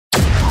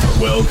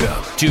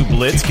Welcome to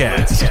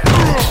BlitzCast,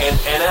 an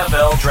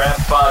NFL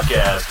draft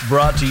podcast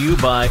brought to you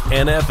by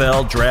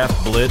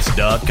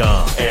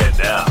NFLDraftBlitz.com. And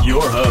now,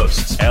 your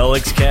hosts,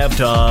 Alex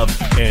Kavtov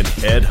and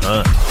Ed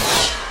Hunt.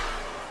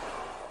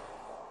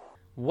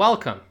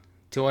 Welcome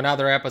to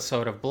another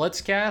episode of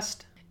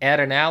BlitzCast.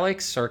 Ed and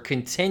Alex are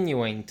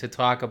continuing to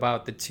talk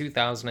about the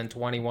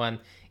 2021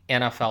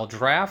 NFL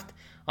Draft.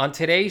 On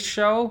today's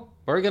show,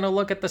 we're going to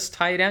look at this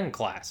tight end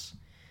class.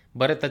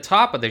 But at the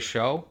top of the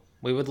show,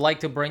 we would like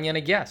to bring in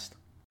a guest.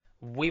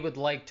 We would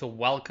like to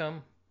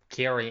welcome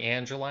Cary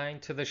Angeline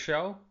to the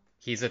show.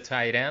 He's a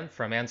tight end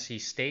from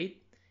NC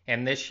State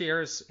and this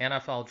year's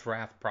NFL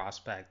Draft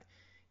prospect.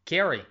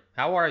 Cary,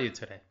 how are you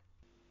today?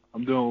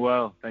 I'm doing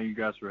well. Thank you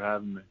guys for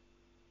having me.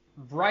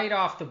 Right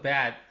off the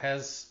bat,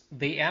 has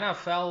the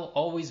NFL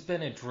always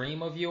been a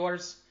dream of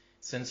yours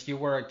since you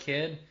were a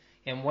kid?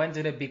 And when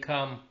did it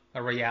become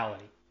a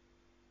reality?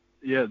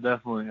 Yeah,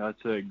 definitely. I'd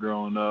say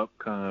growing up,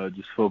 kind of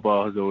just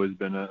football has always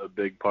been a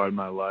big part of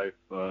my life.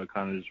 Kind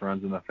of just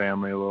runs in the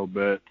family a little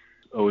bit.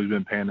 Always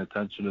been paying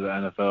attention to the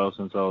NFL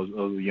since I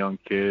was a young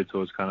kid,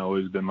 so it's kind of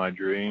always been my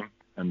dream.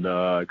 And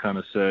I kind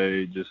of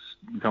say just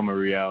become a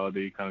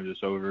reality, kind of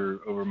just over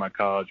my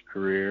college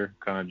career,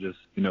 kind of just,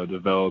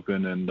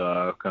 developing and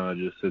kind of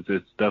just,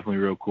 it's definitely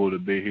real cool to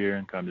be here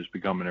and kind of just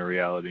becoming a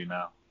reality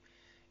now.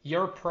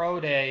 Your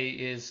pro day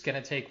is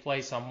going to take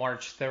place on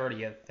March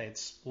 30th.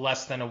 It's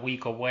less than a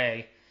week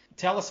away.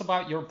 Tell us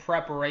about your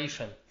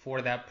preparation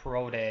for that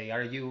pro day.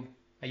 Are you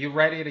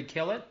ready to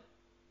kill it?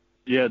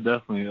 Yeah,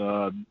 definitely.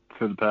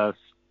 For the past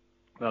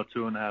about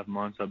 2.5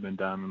 months, I've been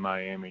down in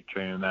Miami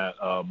training at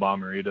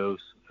Bommarito's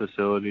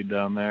facility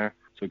down there.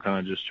 So kind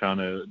of just trying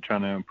to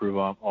improve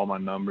on all my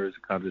numbers,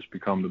 kind of just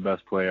become the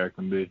best player I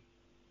can be.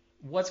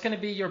 What's going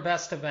to be your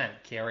best event,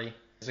 Cary?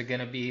 Is it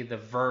going to be the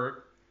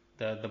vert,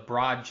 the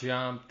broad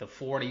jump, the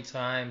 40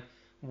 time?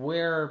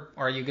 Where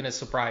are you going to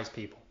surprise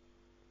people?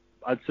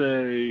 I'd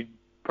say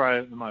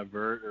probably my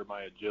vert or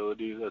my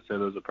agility. I'd say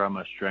those are probably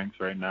my strengths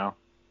right now.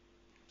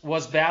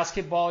 Was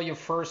basketball your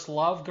first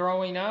love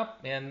growing up?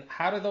 And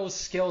how do those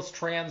skills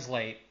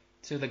translate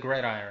to the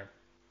gridiron?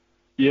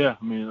 Yeah,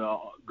 I mean,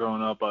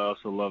 growing up, I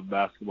also loved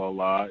basketball a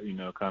lot.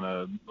 Kind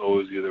of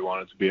always either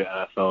wanted to be an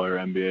NFL or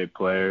NBA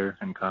player,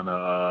 and kind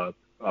of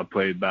I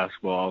played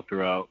basketball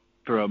throughout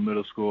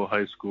middle school,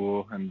 high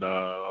school, and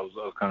I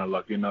was kind of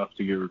lucky enough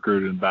to get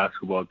recruited in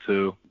basketball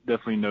too.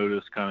 Definitely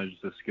noticed kind of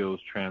just the skills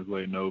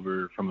translating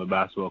over from the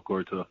basketball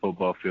court to the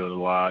football field a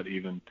lot.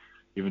 Even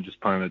just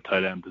playing the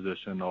tight end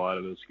position, a lot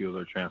of those skills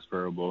are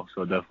transferable.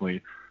 So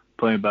definitely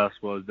playing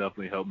basketball has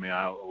definitely helped me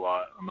out a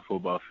lot on the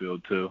football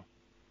field too.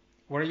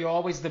 Were you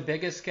always the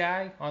biggest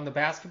guy on the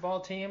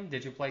basketball team?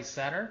 Did you play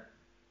center?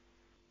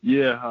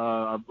 Yeah,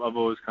 I've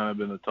always kind of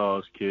been the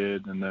tallest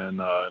kid, and then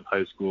in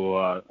high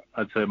school,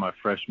 I'd say my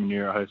freshman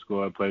year of high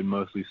school, I played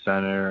mostly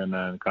center, and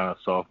then kind of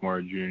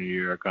sophomore, junior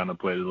year, I kind of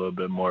played a little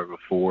bit more of a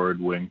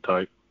forward wing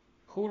type.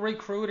 Who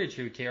recruited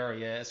you,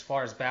 Cary, as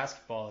far as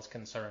basketball is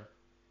concerned?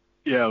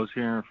 Yeah, I was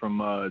hearing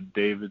from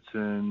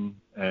Davidson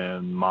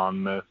and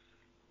Monmouth,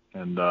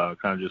 and kind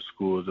of just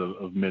schools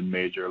of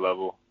mid-major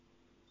level.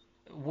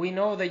 We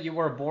know that you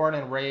were born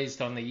and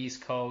raised on the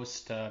East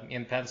Coast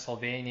in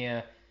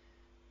Pennsylvania.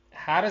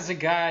 How does a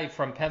guy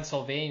from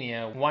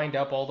Pennsylvania wind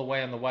up all the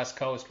way on the West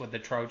Coast with the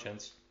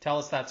Trojans? Tell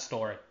us that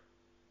story.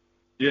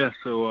 Yeah,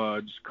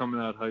 so just coming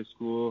out of high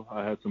school,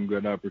 I had some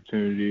good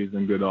opportunities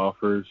and good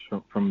offers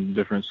from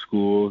different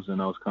schools,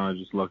 and I was kind of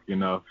just lucky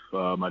enough.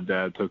 My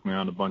dad took me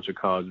on a bunch of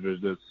college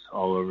visits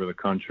all over the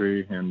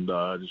country, and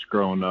just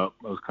growing up,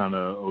 I was kind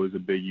of always a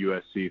big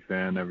USC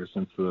fan ever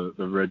since the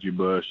Reggie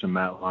Bush and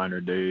Matt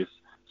Leinart days.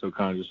 So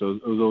kind of just,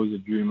 it was always a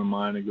dream of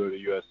mine to go to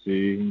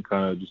USC, and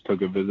kind of just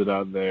took a visit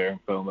out there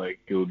and felt like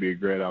it would be a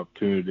great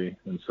opportunity.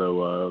 And so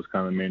that was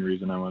kind of the main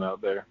reason I went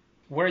out there.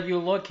 Were you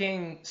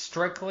looking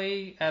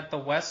strictly at the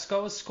West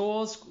Coast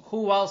schools?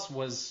 Who else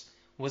was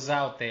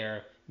out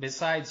there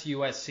besides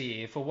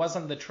USC? If it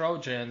wasn't the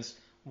Trojans,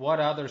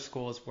 what other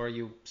schools were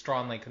you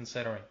strongly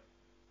considering?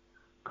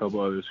 A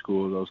couple other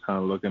schools I was kind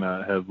of looking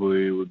at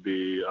heavily would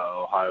be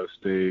Ohio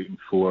State and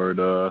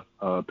Florida,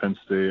 Penn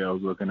State I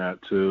was looking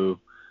at too.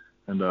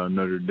 And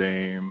Notre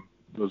Dame.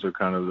 Those are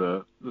kind of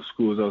the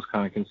schools I was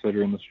kind of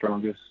considering the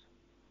strongest.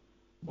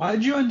 Why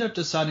did you end up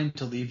deciding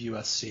to leave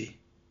USC?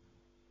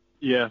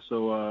 Yeah,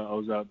 so I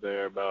was out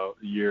there about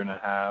a year and a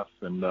half,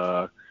 and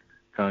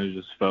kind of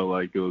just felt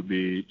like it would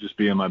be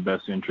in my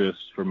best interest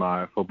for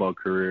my football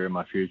career and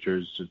my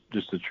future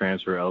just to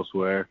transfer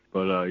elsewhere.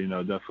 But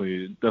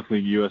definitely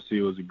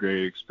USC was a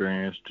great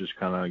experience. Just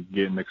kind of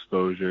getting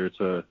exposure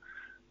to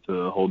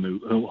a whole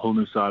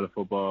new side of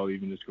football,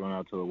 even just going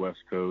out to the West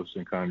Coast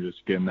and kind of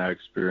just getting that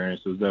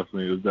experience. It was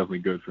definitely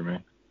good for me.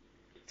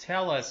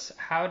 Tell us,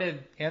 how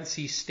did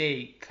NC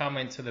State come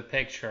into the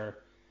picture?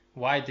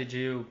 Why did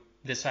you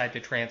decide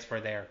to transfer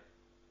there?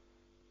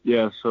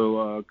 Yeah,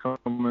 so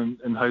coming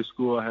in high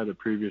school, I had a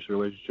previous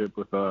relationship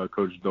with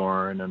Coach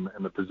Doran and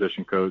the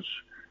position coach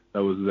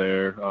that was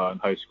there in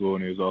high school,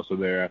 and he was also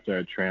there after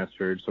I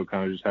transferred. So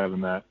kind of just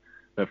having that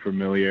that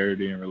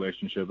familiarity and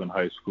relationship in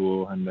high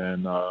school. And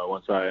then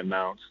once I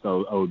announced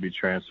I would be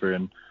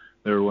transferring,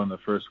 they were one of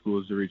the first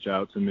schools to reach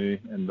out to me,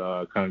 and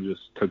kind of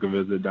just took a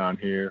visit down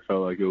here.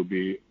 Felt like it would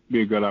be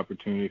a good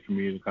opportunity for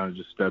me to kind of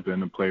just step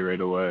in and play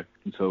right away.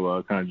 And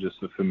so kind of just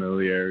the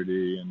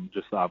familiarity and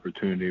just the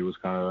opportunity was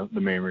kind of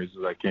the main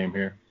reasons I came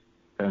here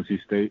to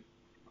NC State.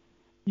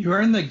 You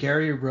earned the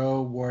Gary Rowe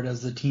Award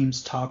as the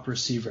team's top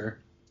receiver.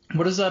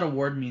 What does that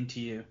award mean to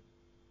you?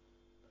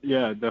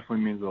 Yeah, it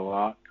definitely means a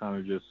lot. Kind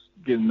of just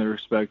getting the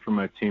respect from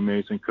my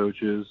teammates and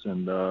coaches,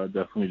 and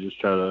definitely just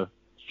try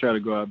to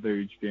go out there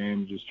each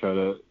game, just try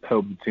to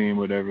help the team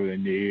whatever they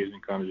need,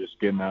 and kind of just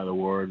getting that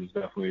award is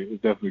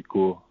definitely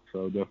cool.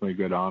 So definitely a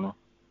good honor.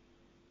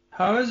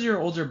 How has your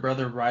older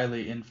brother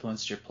Riley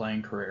influenced your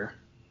playing career?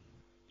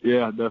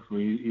 Yeah,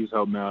 definitely. He's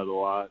helped me out a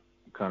lot.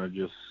 Kind of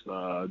just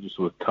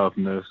with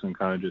toughness and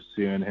kind of just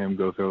seeing him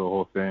go through the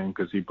whole thing,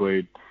 because he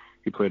played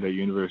at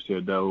University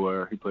of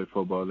Delaware. He played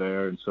football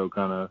there, and so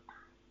kind of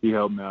he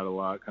helped me out a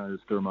lot, kind of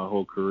just through my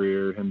whole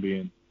career. Him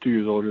being 2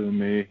 years older than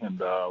me, and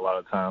a lot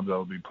of times I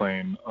would be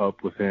playing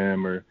up with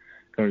him or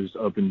kind of just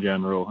up in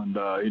general. And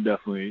he's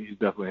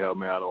definitely helped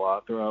me out a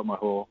lot throughout my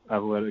whole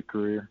athletic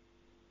career.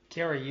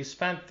 Cary, you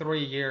spent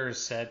 3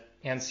 years at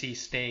NC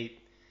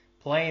State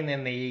playing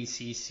in the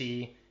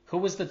ACC. Who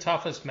was the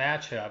toughest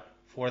matchup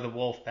for the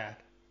Wolfpack?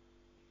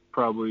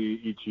 Probably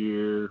each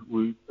year.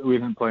 We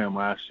didn't play them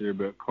last year,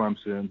 but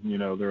Clemson,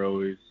 they're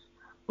always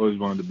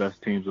one of the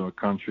best teams in the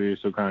country.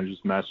 So kind of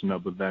just matching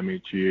up with them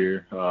each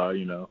year,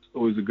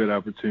 always a good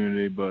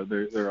opportunity. But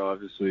they're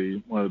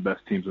obviously one of the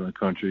best teams in the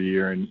country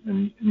year in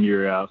and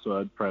year out. So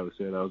I'd probably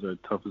say that was our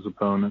toughest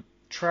opponent.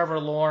 Trevor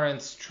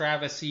Lawrence,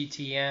 Travis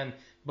Etienne.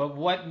 But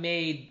what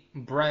made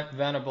Brent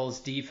Venables'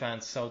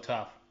 defense so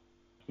tough?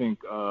 I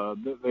think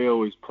they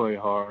always play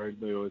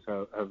hard. They always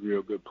have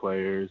real good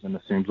players, and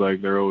it seems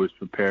like they're always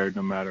prepared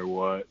no matter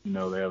what. They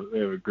have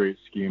a great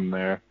scheme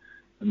there,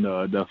 and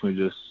definitely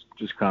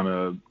just kind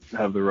of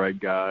have the right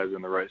guys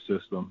and the right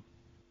system.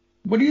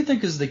 What do you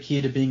think is the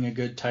key to being a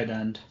good tight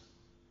end?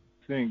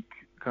 I think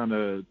kind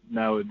of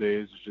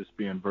nowadays it's just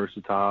being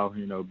versatile.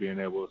 Being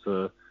able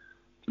to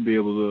be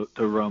able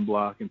to run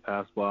block and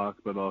pass block,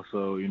 but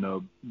also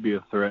be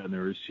a threat in the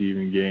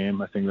receiving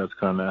game. I think that's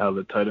kind of how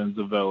the tight ends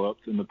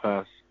developed in the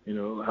past,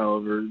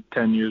 however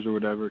 10 years or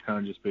whatever. Kind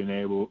of just being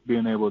able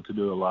to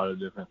do a lot of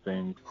different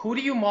things. Who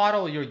do you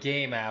model your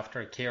game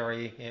after,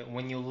 Cary?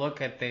 When you look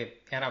at the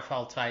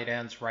NFL tight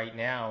ends right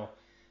now,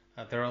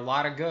 there are a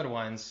lot of good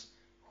ones.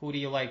 Who do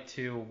you like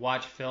to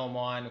watch film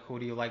on? Who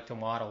do you like to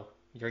model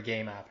your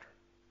game after?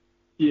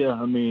 Yeah,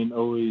 I mean,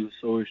 always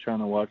trying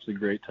to watch the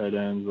great tight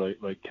ends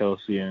like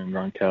Kelsey and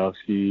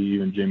Gronkowski,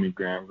 even Jimmy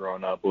Graham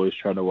growing up. Always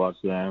try to watch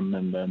them,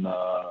 and then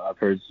I've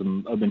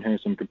been hearing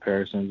some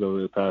comparisons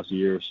over the past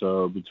year or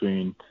so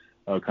between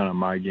kind of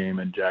my game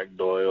and Jack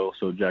Doyle.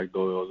 So Jack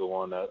Doyle is the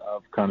one that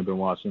I've kind of been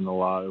watching a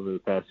lot over the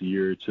past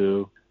year or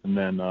two. And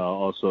then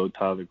also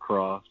Tyler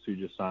Croft, who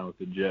just signed with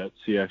the Jets.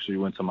 He actually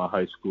went to my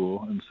high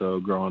school, and so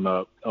growing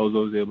up, I was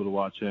always able to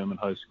watch him in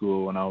high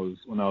school when I was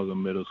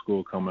in middle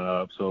school coming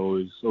up. So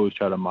always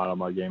try to model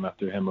my game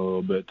after him a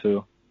little bit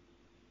too.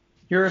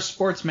 You're a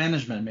sports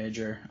management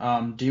major.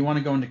 Do you want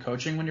to go into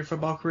coaching when your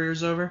football career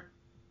is over?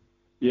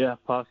 Yeah,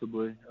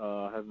 possibly.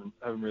 I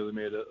haven't really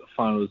made a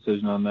final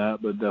decision on that,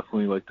 but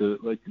definitely like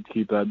to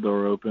keep that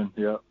door open.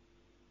 Yeah.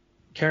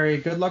 Cary,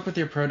 good luck with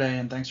your pro day,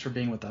 and thanks for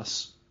being with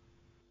us.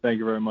 Thank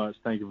you very much.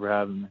 Thank you for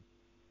having me.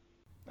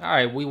 All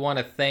right, we want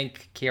to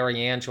thank Cary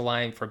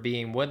Angeline for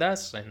being with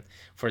us and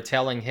for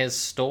telling his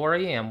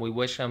story, and we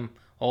wish him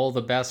all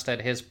the best at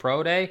his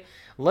pro day.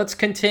 Let's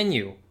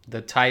continue the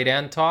tight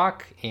end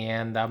talk,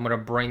 and I'm going to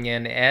bring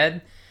in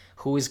Ed,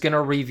 who is going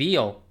to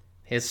reveal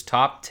his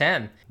top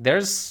 10.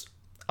 There's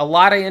a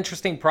lot of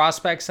interesting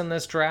prospects in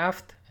this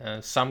draft.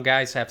 Some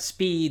guys have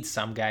speed,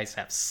 some guys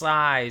have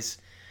size,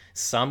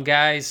 some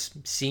guys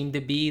seem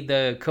to be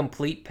the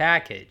complete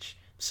package.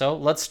 So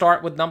let's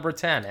start with number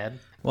 10, Ed.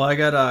 Well, I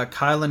got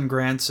Kylan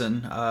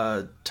Granson,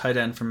 tight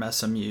end from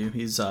SMU.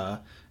 He's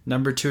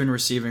number 2 in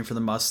receiving for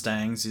the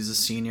Mustangs. He's a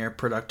senior,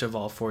 productive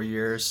all 4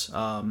 years.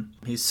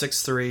 He's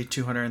 6'3",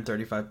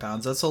 235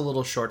 pounds. That's a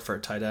little short for a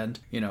tight end.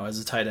 As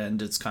a tight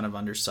end, it's kind of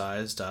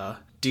undersized.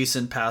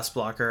 Decent pass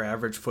blocker,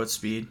 average foot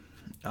speed.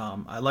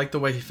 I like the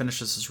way he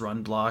finishes his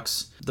run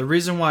blocks. The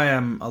reason why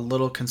I'm a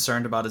little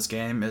concerned about his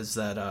game is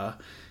that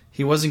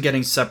he wasn't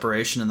getting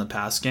separation in the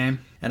pass game,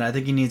 and I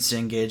think he needs to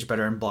engage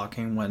better in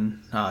blocking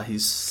when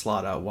he's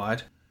slot out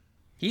wide.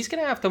 He's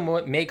going to have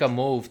to make a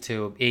move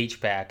to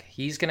H-back.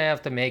 He's going to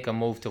have to make a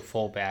move to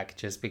fullback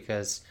just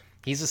because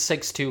he's a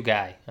 6'2"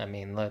 guy. I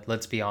mean,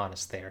 let's be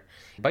honest there.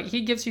 But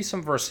he gives you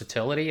some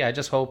versatility. I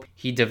just hope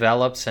he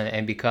develops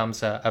and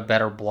becomes a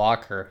better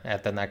blocker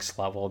at the next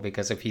level,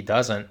 because if he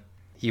doesn't,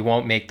 he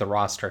won't make the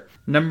roster.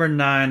 Number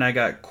 9, I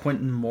got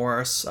Quentin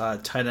Morris,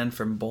 tight end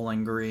from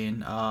Bowling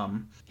Green.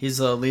 He's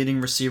a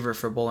leading receiver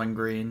for Bowling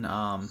Green.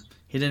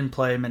 He didn't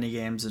play many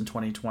games in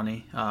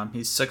 2020.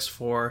 He's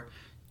 6'4",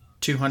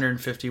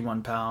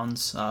 251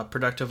 pounds.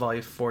 Productive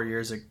all 4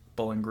 years at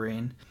Bowling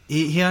Green.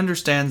 He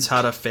understands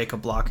how to fake a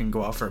block and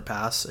go out for a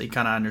pass. He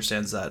kind of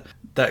understands that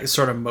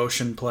sort of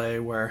motion play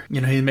where,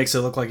 he makes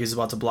it look like he's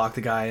about to block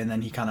the guy, and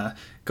then he kind of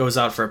goes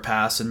out for a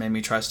pass and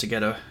maybe tries to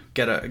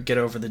get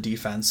over the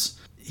defense.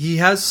 He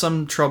has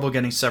some trouble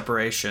getting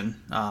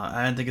separation.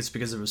 I don't think it's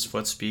because of his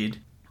foot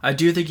speed. I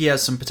do think he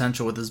has some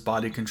potential with his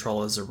body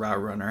control as a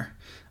route runner.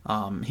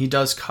 He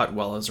does cut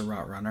well as a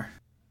route runner.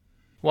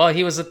 Well,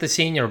 he was at the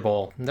Senior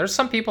Bowl. There's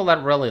some people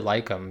that really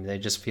like him. They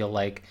just feel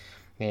like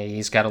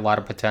he's got a lot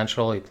of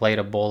potential. He played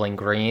at Bowling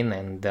Green,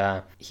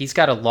 and he's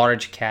got a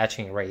large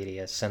catching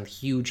radius and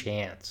huge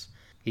hands.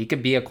 He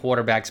could be a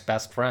quarterback's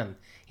best friend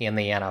in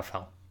the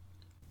NFL.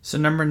 So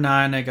number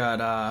 9, I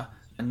got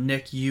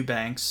Nick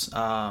Eubanks,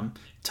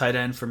 tight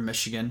end from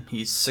Michigan.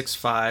 He's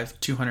 6'5",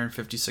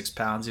 256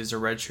 pounds. He's a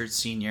redshirt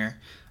senior.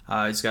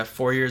 He's got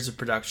 4 years of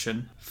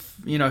production.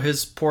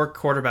 His poor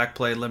quarterback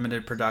play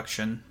limited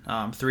production.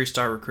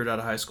 3-star recruit out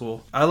of high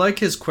school. I like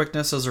his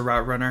quickness as a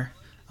route runner.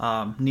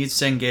 Needs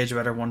to engage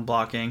better when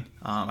blocking.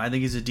 I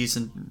think he's a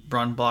decent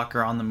run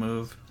blocker on the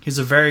move. He's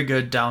a very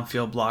good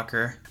downfield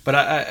blocker. But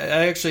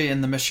I actually,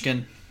 in the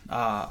Michigan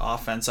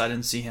offense, I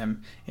didn't see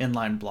him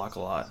inline block a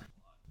lot.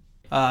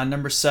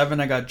 Number 7,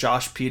 I got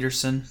Josh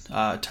Peterson,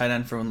 tight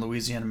end from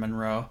Louisiana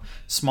Monroe.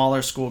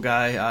 Smaller school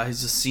guy.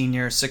 He's a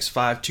senior,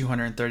 6'5",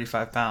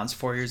 235 pounds,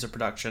 4 years of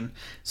production.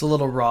 He's a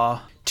little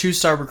raw.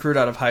 2-star recruit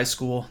out of high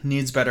school.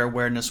 Needs better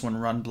awareness when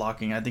run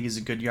blocking. I think he's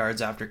a good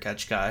yards after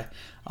catch guy.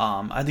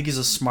 I think he's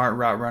a smart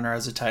route runner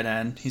as a tight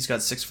end. He's got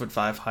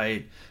 6'5"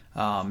 height,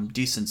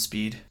 decent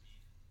speed.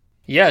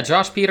 Yeah,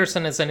 Josh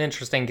Peterson is an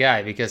interesting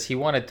guy because he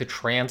wanted to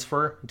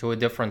transfer to a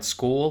different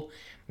school,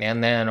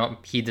 and then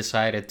he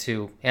decided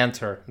to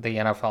enter the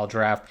NFL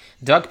draft.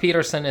 Doug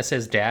Peterson is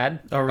his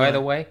dad, by the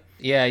way.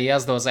 Yeah, he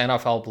has those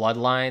NFL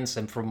bloodlines,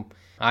 and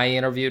I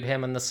interviewed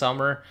him in the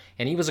summer,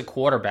 and he was a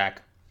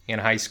quarterback in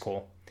high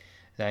school.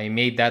 He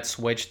made that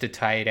switch to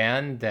tight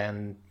end,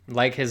 and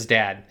like his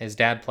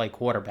dad played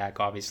quarterback,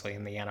 obviously,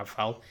 in the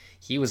NFL.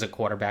 He was a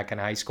quarterback in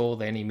high school,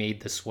 then he made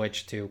the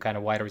switch to kind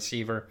of wide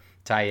receiver,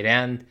 tight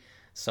end.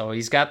 So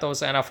he's got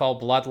those NFL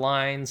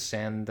bloodlines,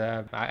 and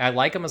I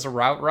like him as a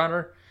route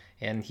runner.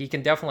 And he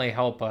can definitely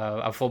help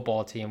a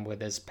football team with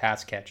his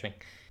pass catching.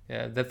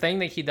 The thing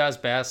that he does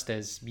best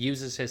is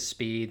uses his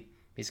speed.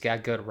 He's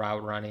got good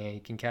route running, and he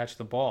can catch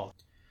the ball.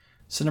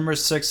 So number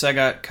 6, I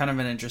got kind of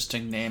an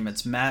interesting name.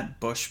 It's Matt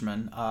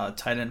Bushman,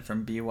 tight end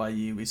from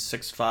BYU. He's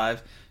 6'5",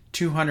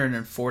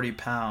 240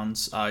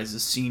 pounds. He's a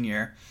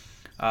senior.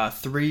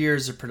 3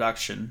 years of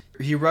production.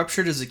 He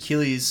ruptured his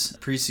Achilles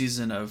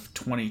preseason of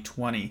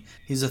 2020.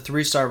 He's a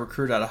 3-star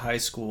recruit out of high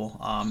school.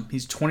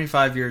 He's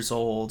 25 years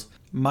old.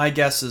 My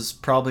guess is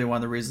probably one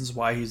of the reasons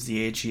why he's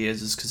the age he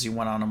is because he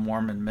went on a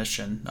Mormon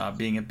mission,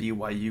 being a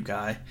BYU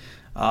guy.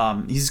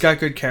 He's got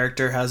good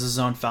character, has his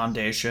own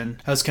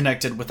foundation, has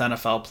connected with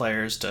NFL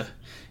players to,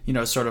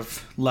 sort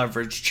of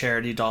leverage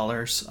charity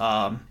dollars.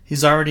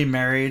 He's already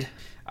married.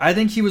 I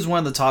think he was one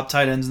of the top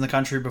tight ends in the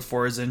country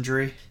before his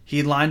injury.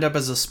 He lined up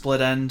as a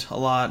split end a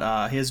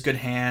lot. He has good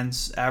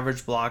hands,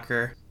 average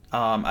blocker.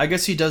 I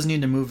guess he does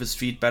need to move his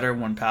feet better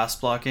when pass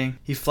blocking.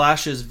 He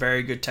flashes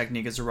very good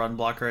technique as a run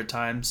blocker at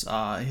times.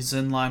 His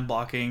inline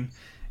blocking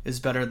is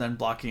better than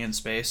blocking in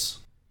space.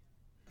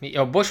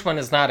 Bushman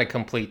is not a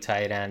complete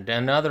tight end,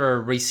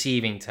 another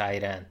receiving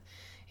tight end.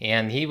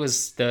 And he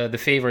was the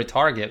favorite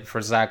target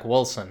for Zach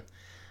Wilson,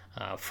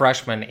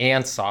 freshman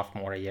and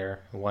sophomore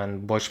year,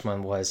 when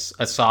Bushman was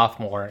a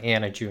sophomore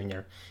and a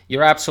junior.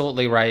 You're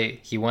absolutely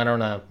right. He went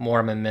on a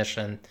Mormon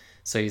mission,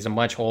 so he's a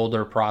much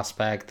older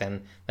prospect,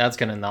 and that's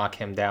going to knock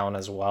him down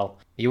as well.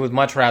 You would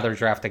much rather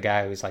draft a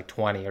guy who's like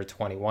 20 or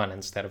 21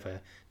 instead of a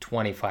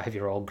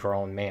 25-year-old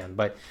grown man.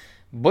 But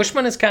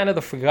Bushman is kind of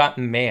the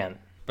forgotten man,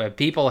 but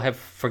people have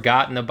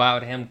forgotten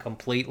about him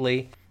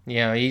completely.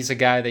 He's a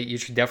guy that you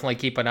should definitely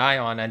keep an eye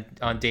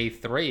on day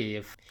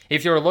 3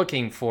 if you're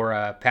looking for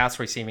a pass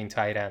receiving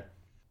tight end.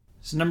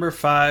 So number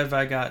 5,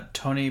 I got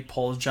Tony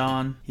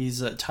Poljan.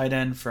 He's a tight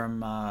end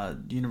from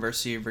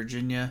University of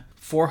Virginia.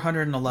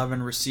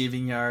 411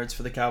 receiving yards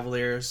for the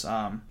Cavaliers.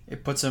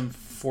 It puts him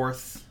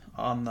 4th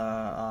on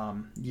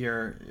the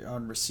year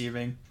on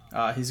receiving.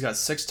 He's got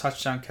 6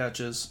 touchdown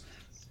catches,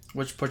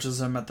 which pushes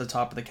him at the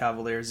top of the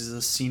Cavaliers. He's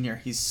a senior.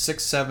 He's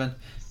 6'7",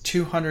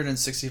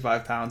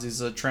 265 pounds.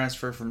 He's a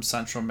transfer from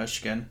Central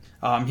Michigan.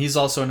 He's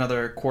also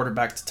another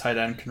quarterback to tight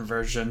end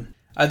conversion.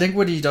 I think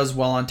what he does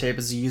well on tape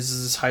is he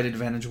uses his height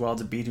advantage well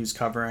to beat who's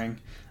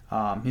covering.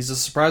 He's a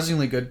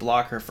surprisingly good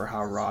blocker for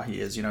how raw he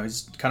is.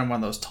 He's kind of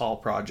one of those tall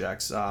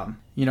projects.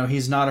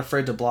 He's not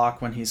afraid to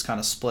block when he's kind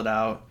of split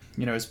out.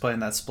 He's playing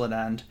that split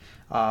end.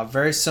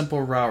 Very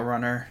simple route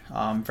runner.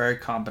 Very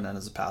competent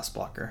as a pass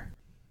blocker.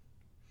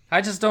 I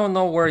just don't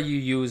know where you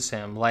use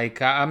him.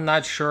 I'm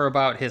not sure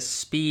about his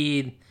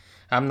speed.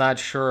 I'm not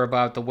sure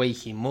about the way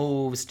he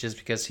moves just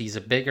because he's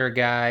a bigger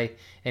guy.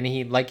 And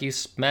he, like you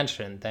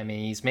mentioned,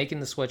 he's making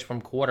the switch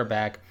from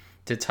quarterback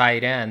to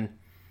tight end.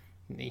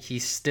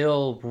 He's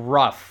still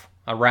rough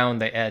around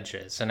the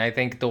edges. And I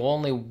think the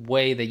only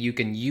way that you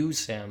can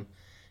use him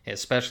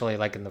especially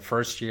like in the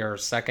first year or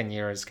second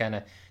year, is kind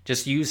of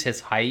just use his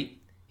height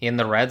in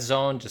the red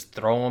zone, just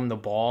throw him the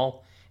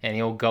ball, and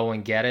he'll go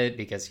and get it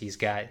because he's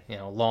got,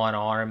 long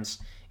arms,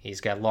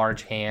 he's got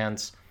large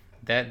hands.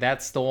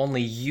 That's the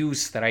only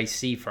use that I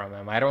see from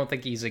him. I don't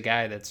think he's a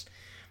guy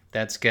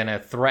that's gonna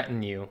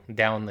threaten you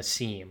down the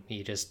seam.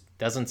 He just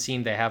doesn't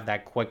seem to have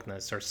that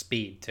quickness or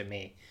speed to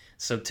me.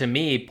 So to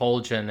me,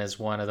 Poljan is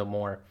one of the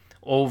more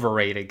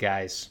overrated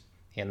guys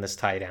in this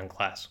tight end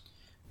class.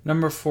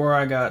 Number 4,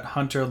 I got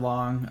Hunter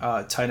Long,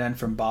 tight end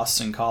from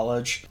Boston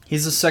College.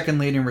 He's the second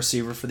leading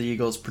receiver for the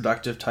Eagles,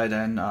 productive tight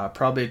end,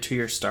 probably a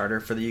 2-year starter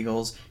for the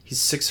Eagles. He's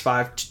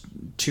 6'5",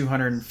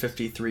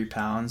 253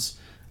 pounds.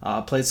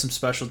 Played some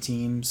special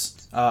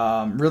teams.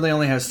 Really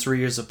only has 3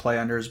 years of play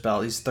under his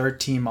belt. He's third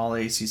team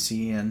All-ACC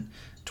in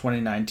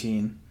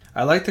 2019.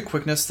 I like the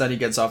quickness that he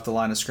gets off the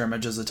line of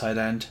scrimmage as a tight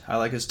end. I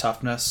like his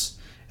toughness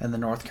in the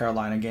North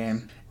Carolina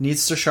game.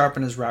 Needs to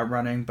sharpen his route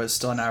running, but is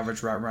still an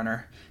average route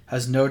runner.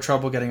 Has no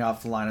trouble getting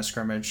off the line of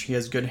scrimmage. He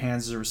has good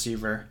hands as a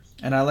receiver.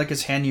 And I like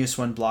his hand use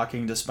when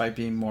blocking despite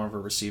being more of a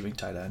receiving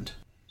tight end.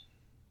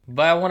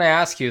 But I want to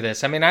ask you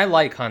this. I mean, I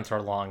like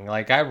Hunter Long.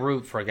 Like, I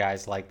root for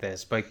guys like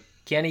this, but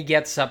can he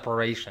get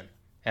separation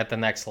at the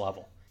next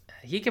level?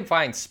 He can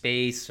find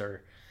space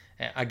or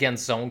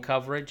against zone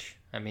coverage.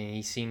 I mean,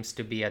 he seems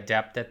to be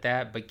adept at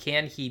that, but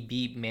can he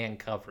beat man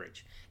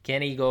coverage?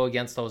 Can he go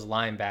against those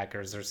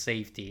linebackers or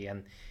safety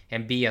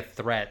and be a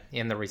threat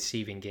in the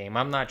receiving game?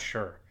 I'm not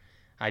sure.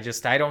 I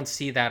don't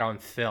see that on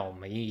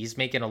film. He's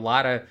making a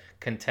lot of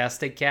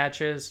contested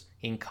catches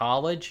in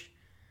college.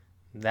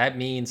 That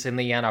means in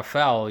the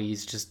NFL,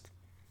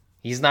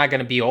 he's not going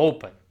to be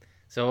open.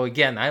 So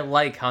again, I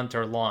like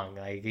Hunter Long.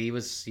 Like he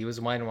was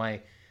one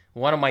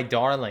of my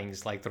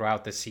darlings like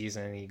throughout the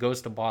season. He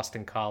goes to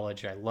Boston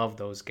College. I love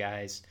those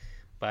guys,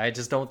 but I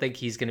just don't think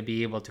he's going to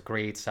be able to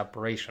create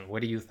separation.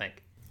 What do you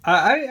think?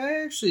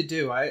 I actually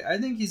do. I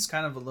think he's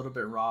kind of a little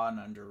bit raw and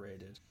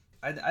underrated.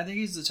 I think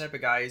he's the type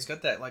of guy, he's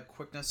got that like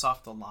quickness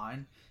off the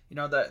line.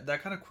 That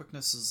kind of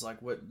quickness is like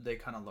what they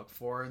kind of look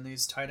for in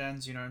these tight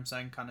ends, you know what I'm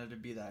saying? Kind of to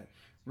be that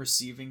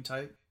receiving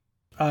type.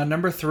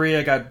 Number 3,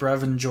 I got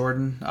Brevin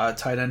Jordan,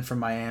 tight end from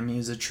Miami.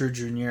 He's a true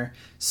junior.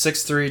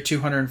 6'3",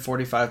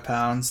 245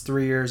 pounds,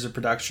 3 years of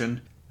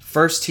production.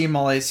 First team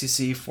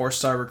All-ACC,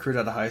 4-star recruit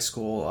out of high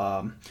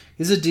school.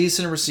 He's a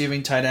decent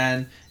receiving tight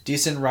end,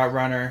 decent route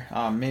runner.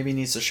 Maybe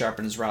needs to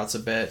sharpen his routes a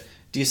bit.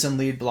 Decent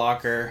lead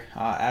blocker,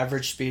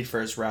 average speed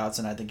for his routes,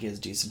 and I think he has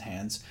decent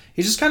hands.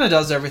 He just kind of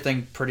does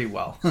everything pretty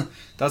well.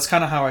 That's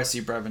kind of how I see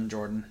Brevin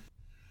Jordan.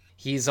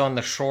 He's on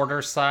the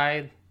shorter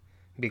side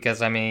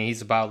because, I mean,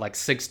 he's about like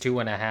 6'2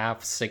 and a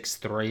half,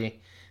 6'3",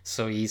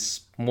 so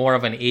he's more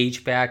of an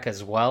H-back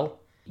as well.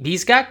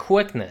 He's got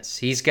quickness,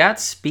 he's got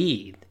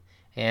speed,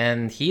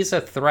 and he's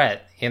a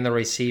threat in the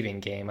receiving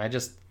game.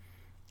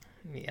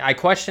 I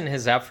question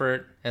his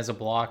effort as a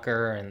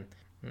blocker, and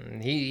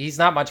he's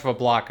not much of a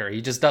blocker.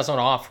 He just doesn't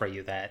offer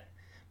you that.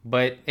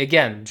 But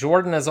again,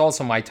 Jordan is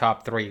also my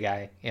top 3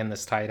 guy in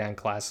this tight end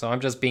class, so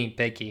I'm just being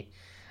picky.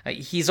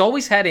 He's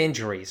always had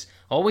injuries,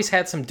 always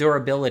had some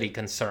durability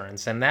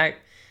concerns, and that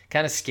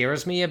kind of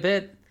scares me a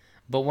bit.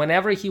 But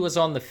whenever he was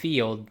on the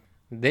field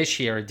this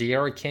year,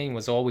 De'Ara King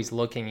was always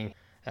looking.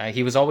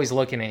 He was always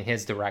looking in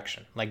his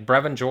direction. Like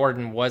Brevin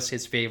Jordan was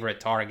his favorite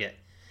target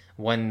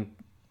when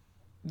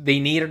they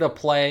needed a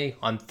play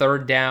on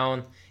third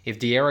down. If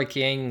De'Ara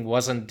King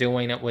wasn't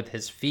doing it with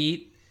his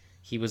feet,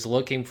 he was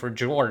looking for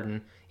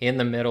Jordan in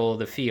the middle of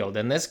the field.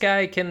 And this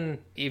guy can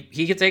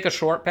take a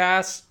short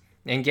pass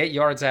and get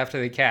yards after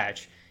the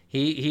catch.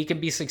 He can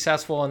be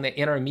successful in the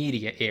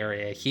intermediate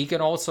area. He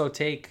can also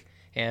take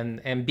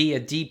and be a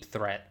deep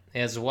threat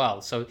as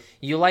well. So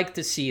you like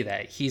to see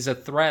that. He's a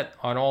threat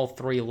on all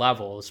 3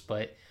 levels.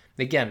 But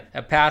again,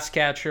 a pass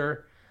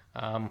catcher,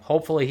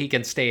 hopefully he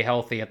can stay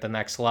healthy at the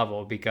next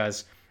level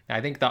because I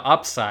think the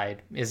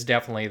upside is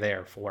definitely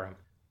there for him.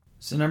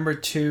 So number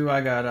 2,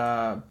 I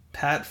got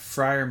Pat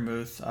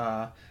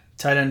Freiermuth,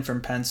 tight end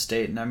from Penn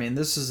State. And I mean,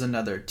 this is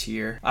another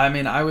tier. I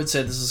mean, I would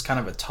say this is kind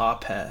of a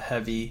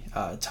top-heavy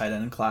tight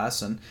end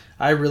class. And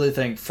I really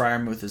think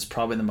Freiermuth is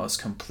probably the most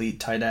complete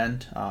tight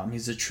end.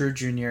 He's a true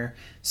junior,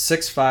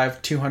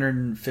 6'5",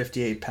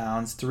 258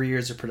 pounds, 3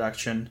 years of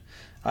production.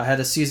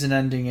 Had a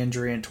season-ending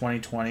injury in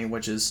 2020,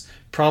 which is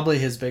probably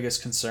his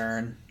biggest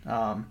concern.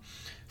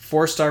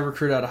 4-star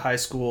recruit out of high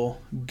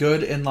school,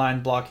 good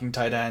inline blocking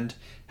tight end,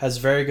 has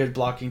very good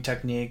blocking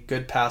technique,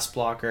 good pass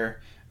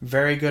blocker,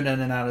 very good in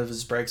and out of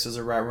his breaks as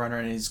a route runner,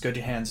 and he's good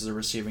hands as a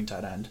receiving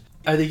tight end.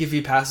 I think if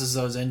he passes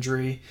those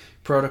injury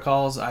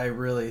protocols, I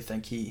really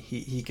think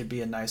he could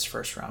be a nice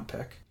first-round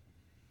pick.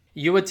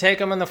 You would take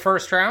him in the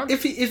first round?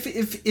 If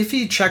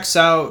he checks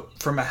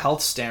out from a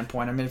health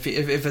standpoint, I mean, if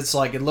it's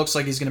like it looks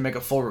like he's going to make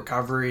a full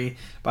recovery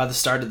by the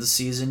start of the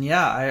season,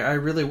 yeah, I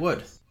really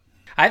would.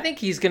 I think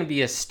he's going to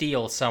be a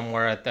steal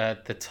somewhere at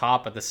the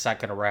top of the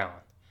second round.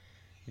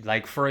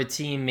 Like for a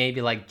team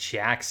maybe like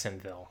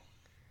Jacksonville.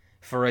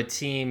 For a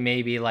team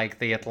maybe like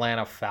the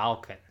Atlanta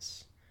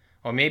Falcons.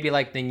 Or maybe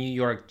like the New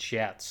York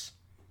Jets.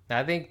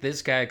 I think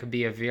this guy could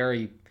be a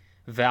very,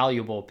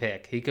 valuable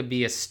pick. He could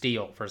be a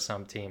steal for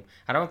some team.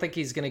 I don't think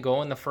he's going to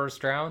go in the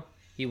first round.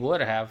 He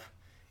would have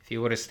if he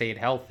would have stayed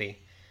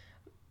healthy.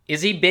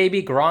 Is he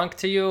baby Gronk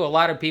to you? A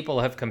lot of people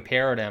have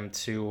compared him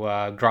to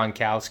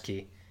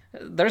Gronkowski.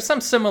 There's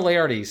some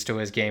similarities to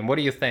his game. What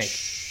do you think?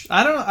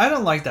 I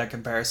don't like that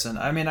comparison.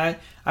 I mean,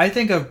 I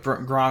think of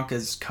Gronk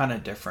as kind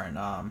of different.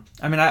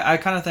 I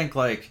kind of think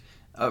like,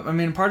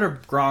 part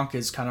of Gronk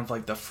is kind of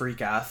like the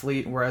freak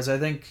athlete, whereas I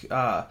think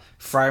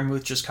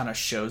Freiermuth just kind of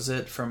shows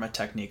it from a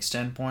technique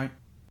standpoint.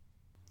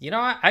 You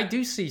know, I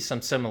do see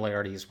some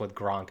similarities with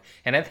Gronk,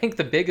 and I think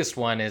the biggest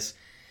one is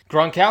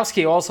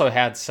Gronkowski also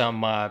had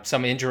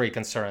some injury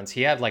concerns.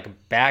 He had like a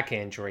back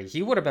injury.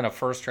 He would have been a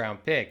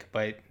first-round pick,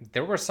 but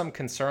there were some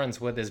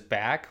concerns with his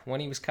back when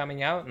he was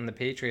coming out, and the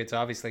Patriots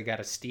obviously got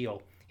a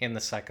steal in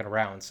the second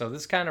round. So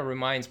this kind of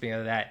reminds me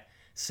of that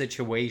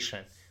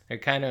situation. They're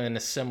kind of in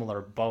a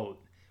similar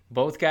boat.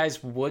 Both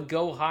guys would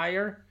go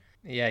higher.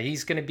 Yeah,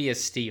 he's going to be a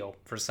steal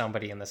for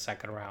somebody in the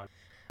second round.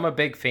 I'm a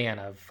big fan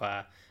of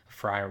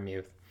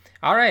Freiermuth.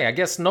 All right, I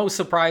guess no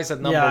surprise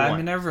at number one. Yeah, I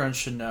mean, everyone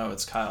should know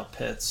it's Kyle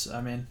Pitts.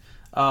 I mean,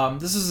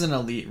 this is an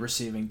elite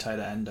receiving tight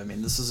end. I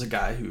mean, this is a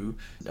guy who,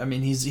 I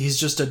mean, he's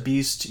just a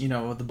beast, you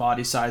know, with the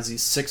body size.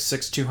 He's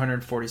 6'6",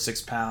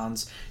 246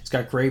 pounds. He's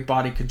got great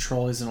body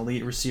control. He's an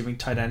elite receiving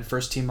tight end,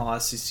 first team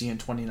All-SEC in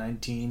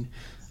 2019.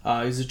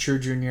 He's a true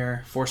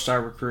junior,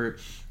 4-star recruit.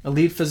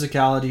 Elite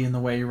physicality in the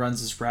way he runs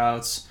his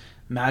routes.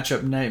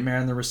 Matchup nightmare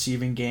in the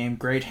receiving game.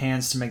 Great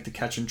hands to make the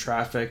catch in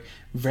traffic.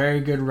 Very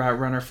good route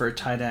runner for a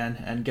tight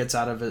end and gets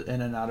out of it in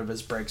and out of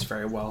his breaks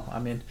very well. I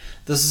mean,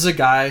 this is a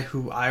guy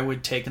who I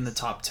would take in the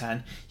top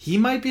 10. He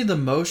might be the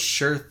most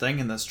sure thing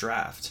in this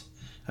draft.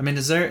 I mean,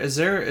 is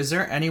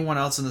there anyone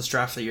else in this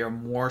draft that you're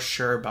more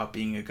sure about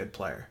being a good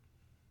player?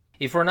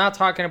 If we're not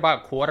talking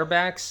about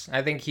quarterbacks,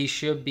 I think he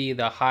should be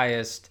the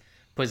highest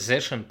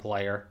position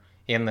player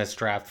in this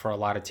draft for a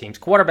lot of teams.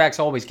 Quarterbacks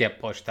always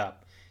get pushed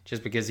up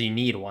just because you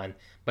need one.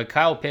 But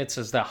Kyle Pitts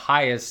is the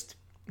highest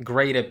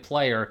graded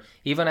player,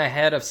 even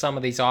ahead of some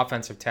of these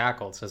offensive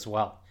tackles as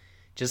well.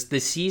 Just the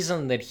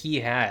season that he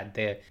had,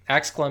 the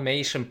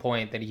exclamation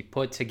point that he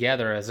put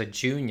together as a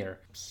junior,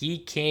 he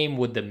came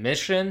with the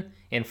mission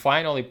and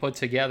finally put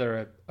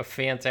together a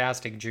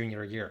fantastic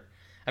junior year.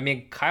 I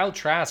mean, Kyle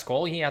Trask,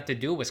 all he had to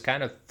do was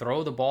kind of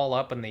throw the ball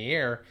up in the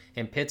air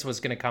and Pitts was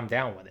going to come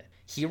down with it.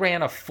 He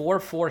ran a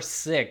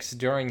 4.46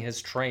 during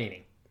his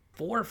training.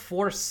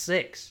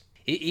 4.46.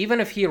 Even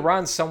if he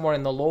runs somewhere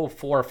in the low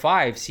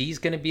 4.5s, he's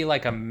going to be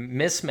like a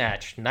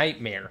mismatch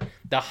nightmare.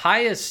 The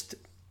highest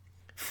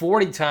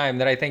 40 time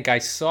that I think I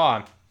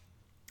saw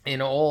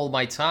in all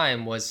my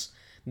time was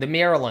the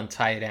Maryland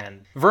tight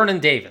end, Vernon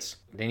Davis.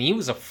 And he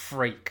was a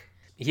freak.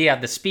 He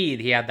had the speed,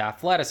 he had the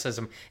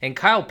athleticism, and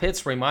Kyle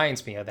Pitts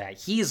reminds me of that.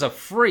 He's a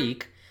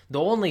freak. The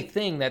only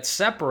thing that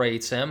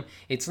separates him,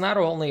 it's not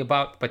only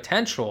about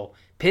potential.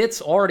 Pitts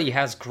already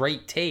has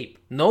great tape.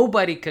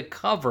 Nobody could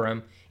cover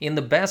him in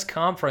the best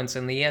conference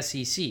in the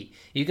SEC.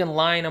 You can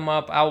line him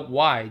up out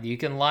wide. You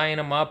can line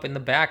him up in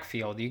the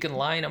backfield. You can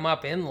line him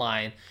up in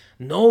line.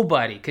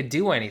 Nobody could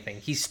do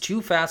anything. He's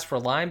too fast for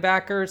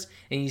linebackers,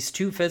 and he's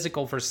too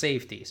physical for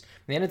safeties.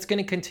 And it's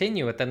going to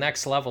continue at the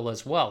next level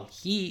as well.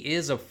 He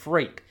is a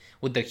freak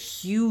with a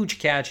huge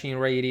catching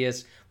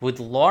radius, with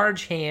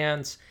large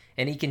hands,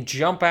 and he can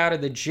jump out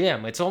of the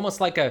gym. It's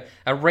almost like a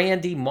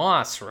Randy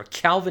Moss or a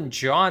Calvin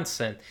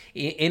Johnson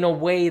in a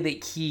way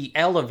that he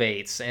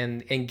elevates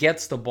and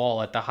gets the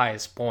ball at the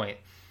highest point.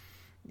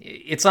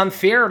 It's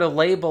unfair to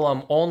label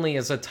him only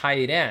as a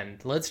tight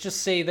end. Let's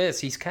just say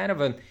this. He's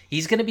going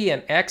to be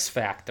an X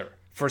factor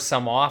for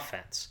some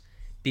offense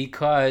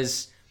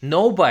because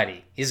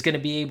nobody is going to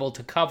be able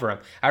to cover him.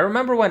 I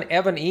remember when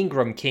Evan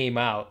Ingram came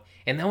out,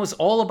 and that was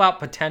all about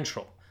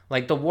potential.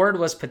 Like, the word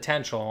was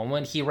potential. And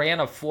when he ran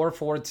a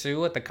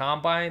 4.42 at the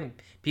combine,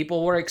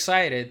 people were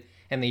excited,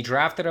 and they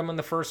drafted him in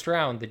the first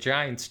round. The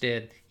Giants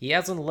did. He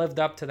hasn't lived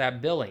up to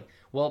that billing.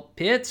 Well,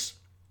 Pitts,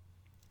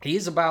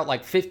 he's about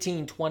like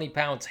 15, 20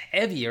 pounds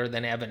heavier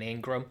than Evan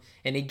Ingram.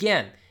 And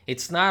again,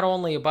 it's not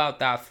only about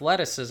the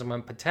athleticism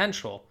and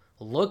potential.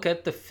 Look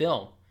at the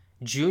film.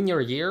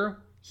 Junior year,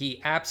 he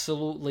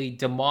absolutely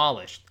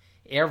demolished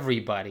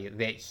everybody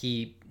that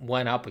he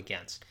went up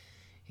against.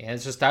 And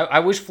it's just, I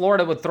wish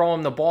Florida would throw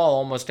him the ball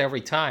almost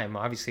every time.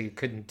 Obviously, you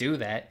couldn't do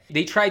that.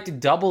 They tried to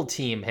double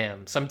team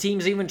him. Some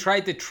teams even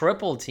tried to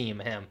triple team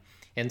him.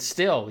 And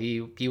still,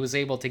 he was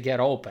able to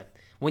get open.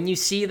 When you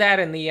see that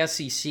in the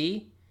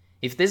SEC,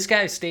 if this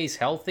guy stays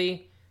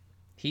healthy,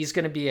 he's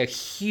going to be a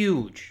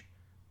huge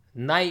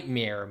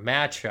nightmare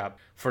matchup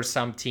for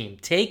some team.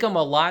 Take him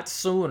a lot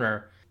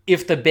sooner.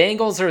 If the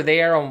Bengals are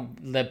there and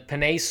the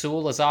Penei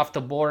Sewell is off the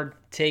board,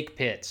 take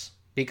Pitts.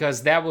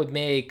 Because that would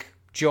make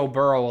Joe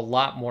Burrow a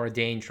lot more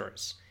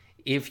dangerous.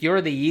 If you're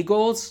the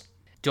Eagles,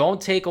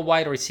 don't take a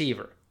wide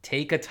receiver.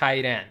 Take a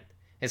tight end,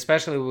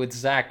 especially with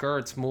Zach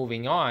Ertz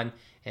moving on,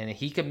 and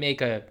he could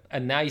make a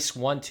nice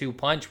 1-2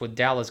 punch with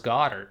Dallas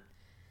Goedert.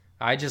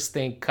 I just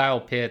think Kyle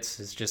Pitts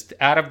is just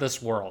out of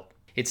this world.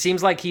 It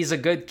seems like he's a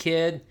good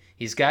kid.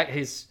 He's got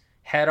his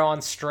head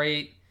on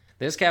straight.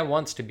 This guy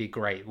wants to be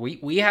great.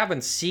 We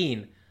haven't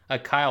seen a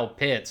Kyle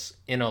Pitts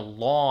in a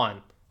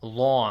long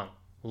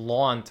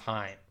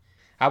time.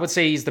 I would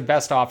say he's the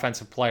best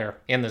offensive player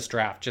in this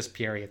draft, just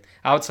period,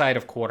 outside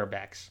of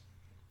quarterbacks.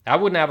 I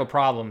wouldn't have a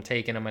problem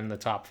taking him in the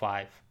top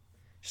 5.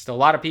 Just a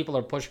lot of people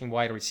are pushing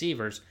wide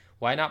receivers.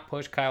 Why not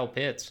push Kyle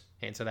Pitts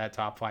into that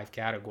top 5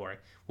 category?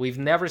 We've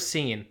never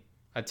seen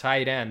a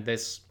tight end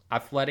this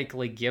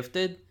athletically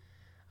gifted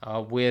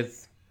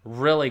with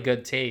really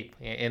good tape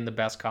in the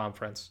best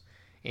conference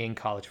in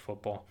college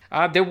football.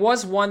 There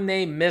was one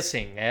name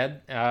missing,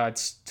 Ed.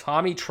 It's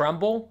Tommy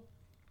Tremble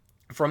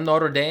from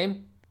Notre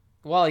Dame.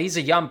 Well, he's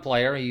a young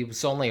player. He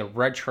was only a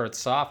redshirt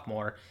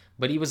sophomore,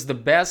 but he was the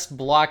best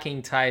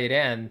blocking tight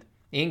end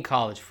in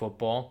college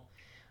football.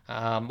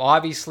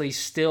 Obviously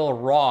still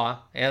raw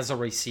as a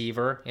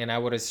receiver, and I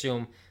would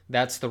assume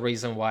that's the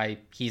reason why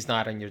he's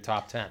not in your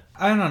top 10.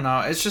 I don't know.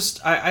 It's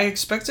just I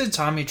expected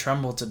Tommy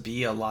Tremble to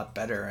be a lot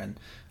better, and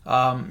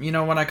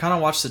when I kind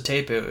of watched the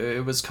tape,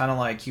 it was kind of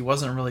like he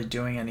wasn't really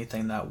doing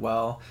anything that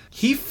well.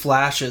 He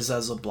flashes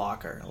as a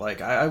blocker.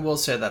 Like, I will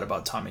say that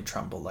about Tommy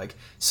Tremble. Like,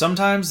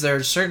 sometimes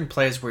there's certain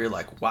plays where you're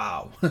like,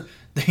 wow,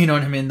 you know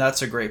what I mean?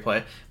 That's a great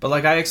play. But,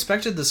 like, I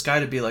expected this guy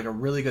to be, like, a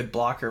really good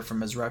blocker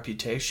from his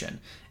reputation.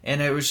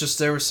 And it was just,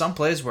 there were some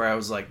plays where I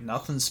was like,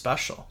 nothing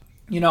special.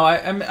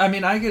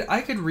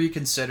 I could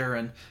reconsider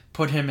and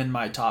put him in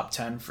my top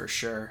 10 for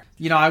sure.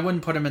 I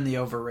wouldn't put him in the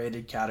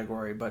overrated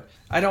category, but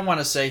I don't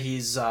want to say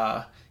he's,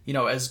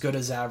 as good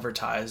as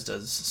advertised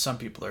as some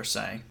people are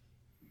saying.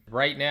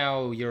 Right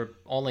now, you're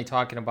only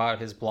talking about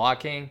his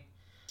blocking.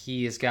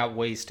 He has got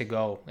ways to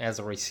go as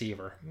a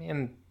receiver.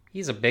 And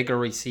he's a bigger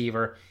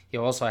receiver. He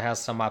also has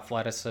some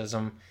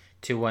athleticism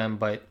to him,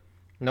 but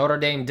Notre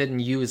Dame didn't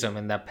use him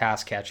in that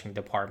pass-catching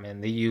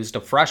department. They used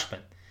a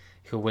freshman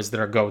who was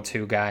their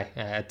go-to guy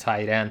at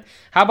tight end.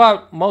 How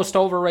about most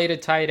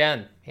overrated tight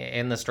end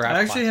in this draft?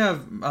 I actually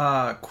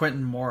have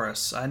Quentin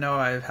Morris. I know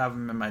I have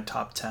him in my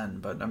top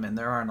 10, but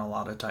there aren't a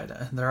lot of tight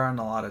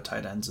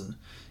ends,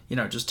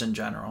 just in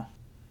general.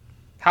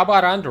 How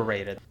about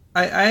underrated?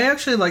 I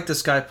actually like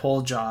this guy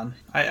Paul John.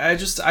 I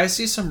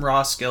see some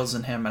raw skills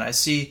in him, and I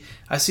see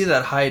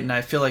that height, and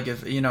I feel like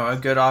if a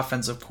good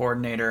offensive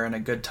coordinator and a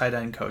good tight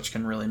end coach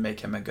can really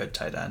make him a good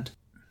tight end.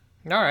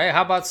 All right,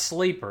 how about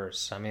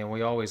sleepers?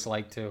 We always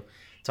like to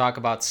talk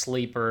about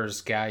sleepers,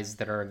 guys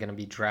that are going to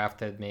be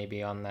drafted maybe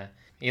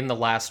in the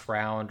last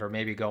round or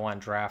maybe go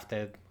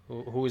undrafted.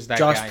 Who is that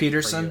guy? Josh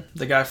Peterson,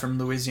 the guy from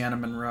Louisiana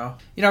Monroe.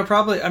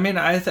 Probably,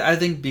 I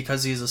think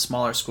because he's a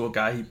smaller school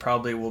guy, he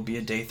probably will be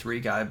a day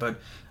 3 guy, but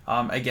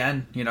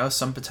again,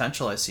 some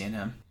potential I see in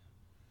him.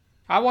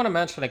 I want to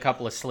mention a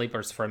couple of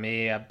sleepers for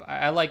me.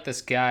 I like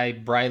this guy,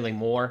 Briley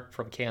Moore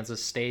from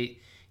Kansas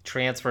State,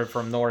 transferred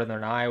from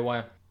Northern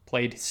Iowa.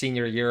 Played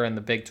senior year in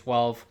the Big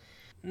 12.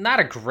 Not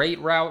a great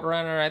route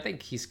runner. I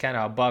think he's kind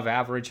of above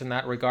average in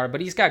that regard, but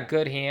he's got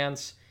good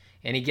hands,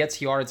 and he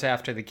gets yards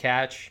after the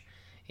catch,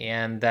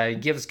 and he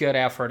gives good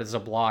effort as a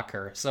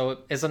blocker.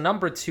 So as a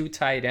number 2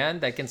 tight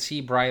end, I can see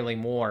Briley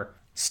Moore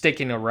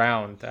sticking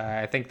around.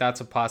 I think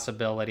that's a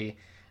possibility.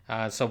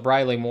 So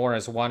Briley Moore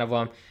is one of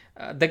them.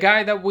 The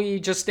guy that we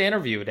just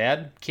interviewed,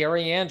 Ed,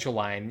 Cary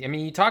Angeline.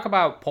 You talk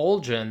about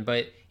Poljan,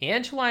 but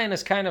Angeline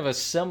is kind of a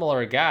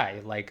similar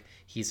guy. Like,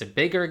 he's a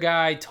bigger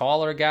guy,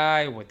 taller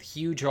guy with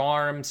huge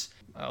arms,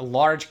 a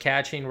large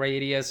catching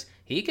radius.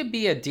 He could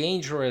be a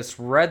dangerous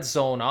red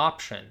zone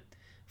option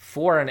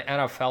for an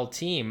NFL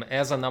team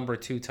as a number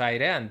 2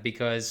 tight end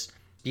because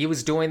he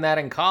was doing that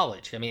in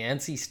college.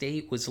 NC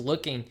State was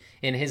looking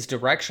in his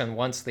direction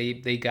once they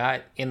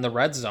got in the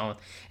red zone.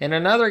 And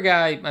another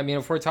guy,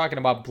 if we're talking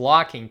about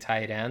blocking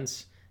tight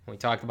ends, we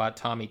talked about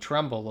Tommy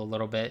Tremble a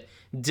little bit,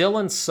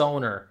 Dylan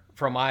Soner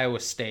from Iowa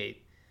State.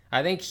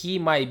 I think he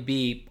might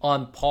be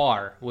on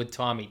par with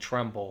Tommy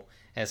Tremble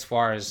as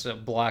far as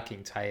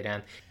blocking tight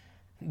end.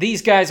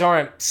 These guys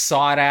aren't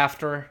sought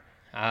after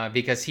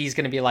because he's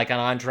going to be like an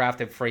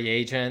undrafted free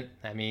agent.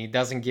 He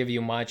doesn't give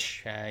you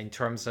much in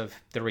terms of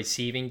the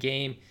receiving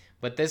game,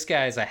 but this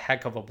guy is a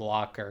heck of a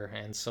blocker,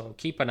 and so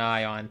keep an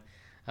eye on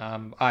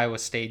Iowa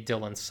State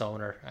Dylan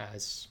Soner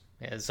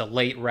as a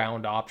late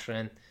round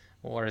option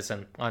or as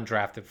an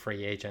undrafted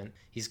free agent.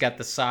 He's got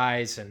the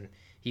size and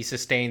he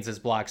sustains his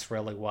blocks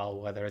really well,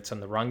 whether it's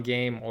in the run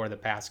game or the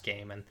pass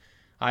game. And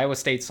Iowa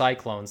State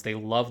Cyclones, they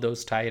love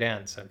those tight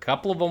ends. A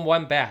couple of them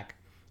went back.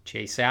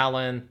 Chase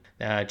Allen,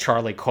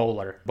 Charlie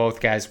Kohler. Both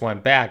guys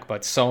went back,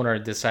 but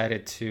Soner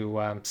decided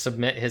to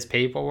submit his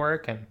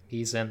paperwork, and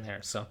he's in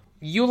there. So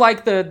you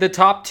like the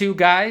top 2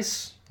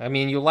 guys?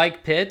 You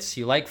like Pitts,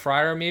 you like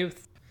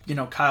Freiermuth?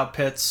 Kyle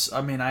Pitts,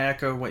 I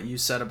echo what you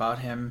said about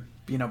him,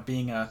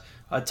 being a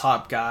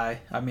top guy.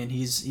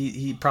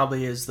 He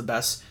probably is the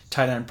best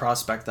tight end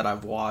prospect that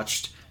I've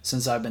watched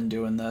since I've been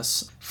doing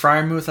this.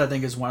 Freiermuth, I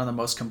think, is one of the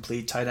most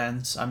complete tight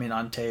ends.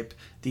 On tape,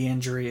 the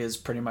injury is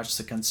pretty much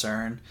the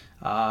concern.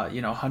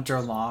 Hunter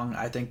Long,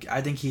 I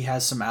think he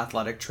has some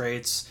athletic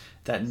traits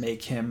that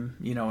make him,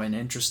 an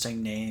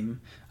interesting name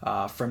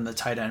from the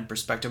tight end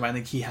perspective. I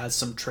think he has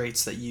some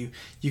traits that you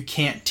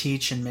can't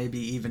teach and maybe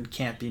even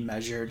can't be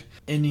measured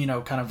in,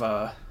 kind of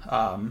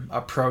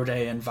a pro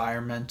day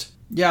environment.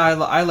 Yeah,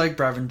 I like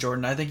Brevin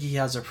Jordan. I think he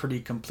has a pretty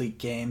complete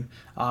game.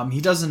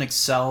 He doesn't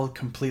excel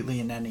completely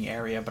in any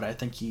area, but I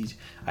think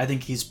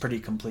he's pretty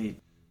complete.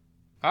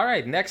 All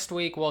right, next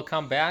week we'll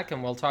come back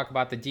and we'll talk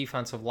about the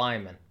defensive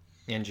linemen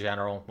in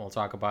general. We'll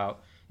talk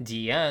about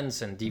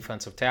DNs and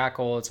defensive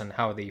tackles and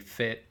how they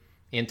fit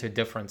into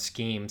different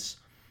schemes.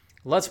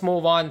 Let's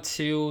move on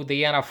to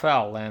the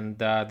NFL and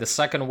the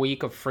second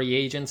week of free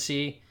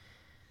agency.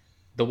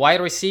 The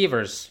wide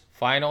receivers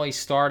finally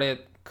started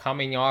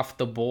coming off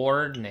the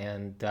board,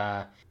 and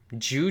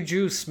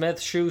Juju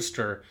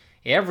Smith-Schuster,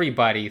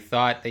 everybody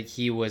thought that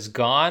he was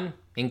gone,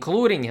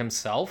 including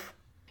himself.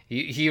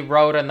 He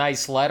wrote a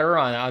nice letter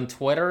on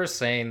Twitter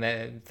saying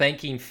that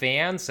thanking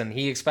fans, and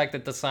he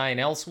expected to sign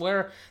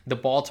elsewhere. The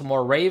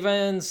Baltimore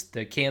Ravens,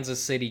 the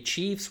Kansas City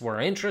Chiefs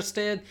were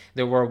interested.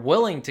 They were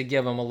willing to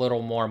give him a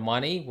little more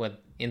money with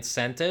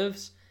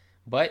incentives,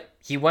 but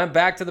he went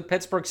back to the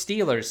Pittsburgh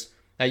Steelers.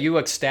 Are you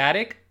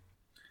ecstatic?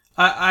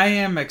 I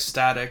am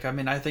ecstatic. I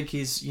mean, I think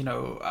he's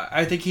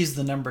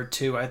the number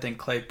 2. I think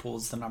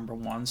Claypool's the number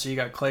 1. So you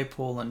got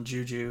Claypool and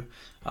Juju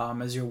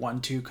as your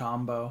 1-2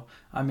 combo.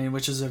 I mean,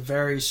 which is a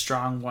very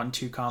strong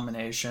 1-2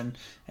 combination.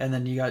 And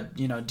then you got,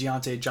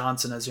 Deontay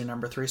Johnson as your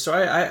number 3. So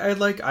I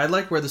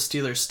like where the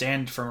Steelers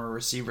stand from a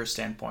receiver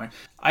standpoint.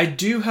 I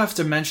do have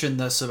to mention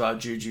this about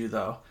Juju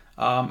though.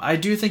 I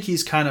do think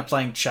he's kind of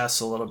playing chess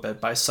a little bit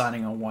by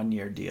signing a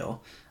 1-year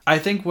deal. I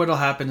think what'll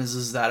happen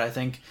is that I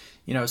think,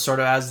 sort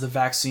of as the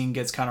vaccine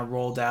gets kind of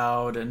rolled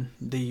out in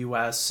the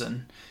U.S.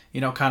 and,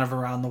 kind of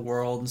around the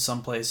world in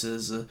some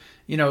places,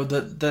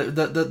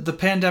 the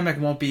pandemic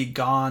won't be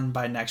gone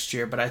by next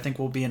year, but I think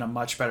we'll be in a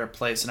much better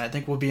place. And I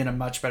think we'll be in a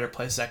much better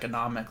place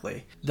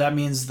economically. That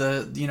means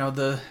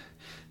the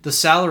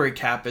salary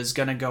cap is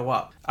going to go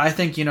up. I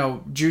think,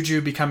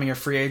 Juju becoming a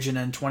free agent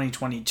in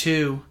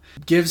 2022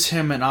 gives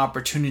him an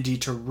opportunity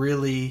to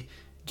really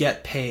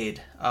get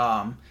paid.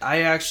 I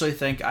actually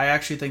think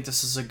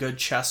this is a good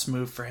chess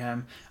move for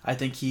him. I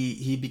think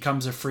he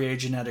becomes a free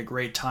agent at a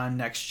great time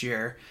next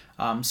year.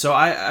 So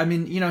I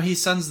mean, he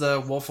sends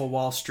the Wolf of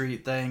Wall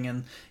Street thing,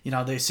 and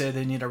they say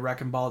they need a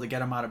wrecking ball to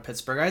get him out of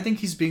Pittsburgh. I think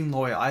he's being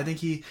loyal. I think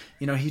he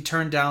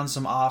turned down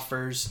some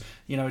offers.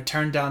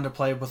 Turned down to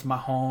play with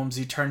Mahomes.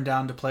 He turned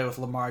down to play with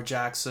Lamar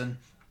Jackson.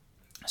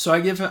 So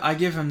I give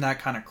him that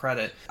kind of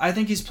credit. I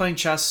think he's playing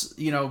chess,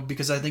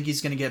 because I think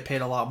he's going to get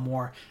paid a lot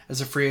more as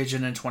a free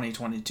agent in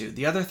 2022.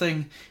 The other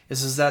thing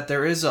is that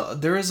there is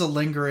a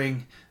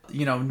lingering,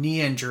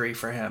 knee injury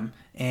for him,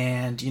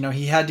 and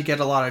he had to get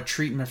a lot of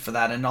treatment for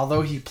that. And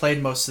although he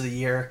played most of the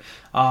year,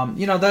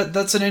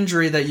 that's an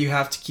injury that you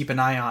have to keep an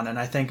eye on. And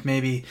I think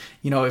maybe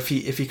if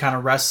he kind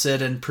of rests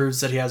it and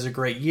proves that he has a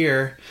great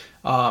year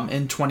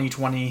in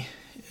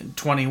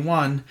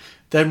 2021.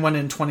 Then when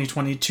in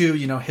 2022,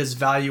 his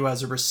value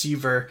as a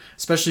receiver,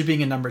 especially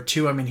being a number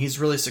 2, I mean, he's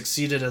really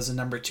succeeded as a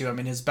number 2. I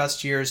mean, his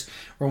best years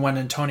were when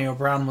Antonio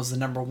Brown was the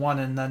number 1.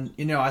 And then,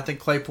 I think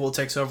Claypool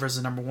takes over as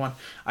the number 1.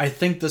 I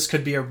think this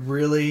could be a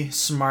really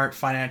smart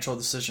financial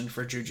decision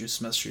for Juju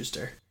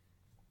Smith-Schuster.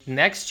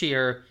 Next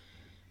year,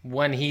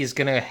 when he's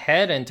going to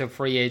head into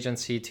free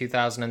agency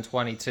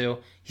 2022,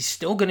 he's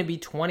still going to be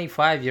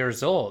 25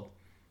 years old.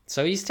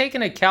 So he's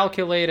taking a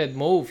calculated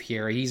move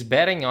here. He's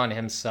betting on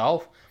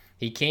himself.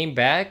 He came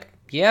back.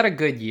 He had a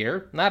good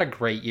year, not a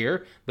great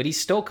year, but he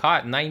still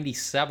caught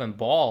 97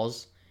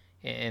 balls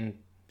in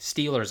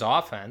Steelers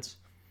offense.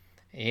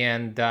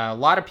 And a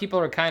lot of people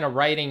are kind of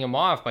writing him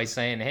off by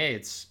saying, hey,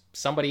 it's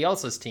somebody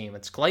else's team.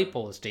 It's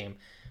Claypool's team.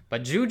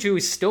 But Juju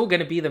is still going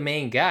to be the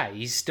main guy.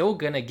 He's still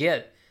going to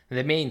get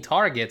the main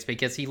targets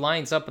because he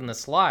lines up in the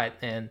slot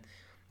and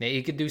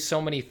he could do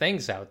so many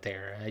things out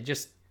there.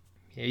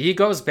 He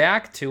goes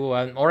back to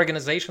an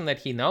organization that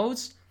he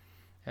knows,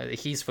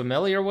 he's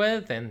familiar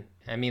with, and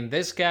I mean,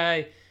 this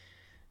guy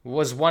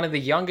was one of the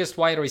youngest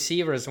wide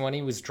receivers when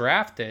he was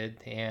drafted,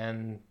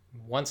 and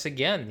once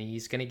again,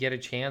 he's going to get a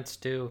chance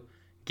to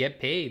get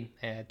paid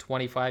at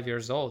 25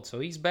 years old, so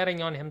he's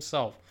betting on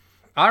himself.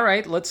 All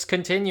right, let's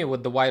continue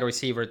with the wide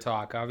receiver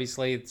talk.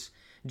 Obviously,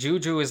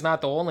 Juju is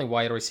not the only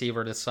wide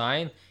receiver to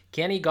sign.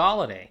 Kenny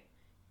Golladay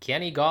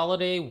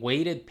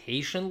waited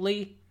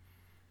patiently.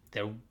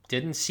 There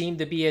didn't seem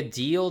to be a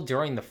deal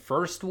during the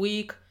first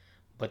week,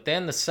 but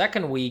then the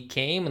second week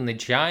came and the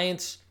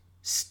Giants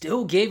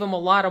still gave him a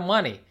lot of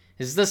money.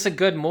 Is this a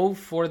good move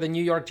for the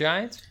New York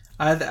Giants?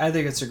 I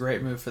think it's a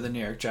great move for the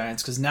New York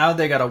Giants because now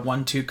they got a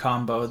 1-2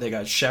 combo. They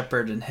got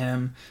Shepard and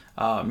him.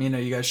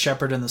 You got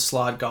Shepard in the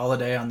slot,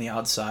 Golladay on the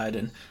outside.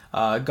 And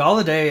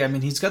Golladay, I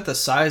mean, he's got the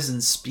size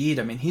and speed.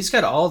 I mean, he's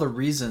got all the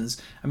reasons.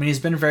 I mean, he's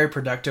been very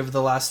productive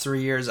the last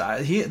 3 years.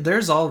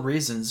 There's all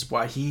reasons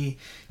why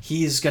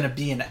he's going to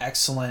be an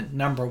excellent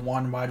number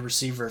 1 wide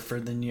receiver for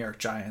the New York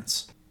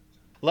Giants.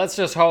 Let's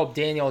just hope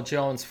Daniel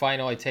Jones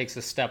finally takes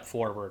a step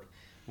forward.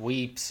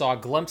 We saw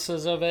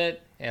glimpses of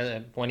it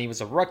when he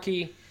was a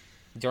rookie.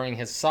 During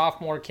his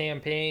sophomore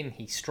campaign,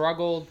 he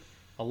struggled.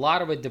 A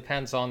lot of it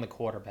depends on the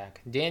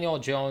quarterback. Daniel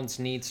Jones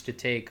needs to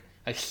take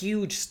a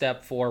huge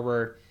step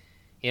forward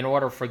in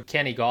order for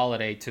Kenny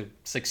Golladay to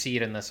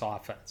succeed in this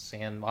offense.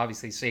 And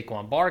obviously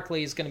Saquon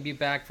Barkley is going to be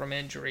back from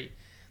injury.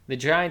 The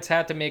Giants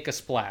had to make a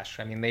splash.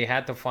 I mean, they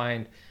had to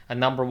find a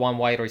number one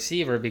wide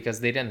receiver because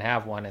they didn't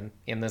have one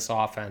in this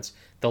offense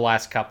the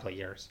last couple of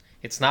years.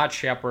 It's not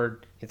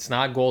Shepard. It's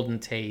not Golden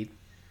Tate.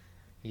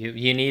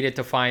 You needed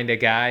to find a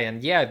guy.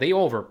 And yeah, they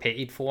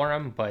overpaid for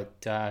him.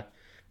 But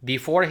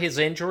before his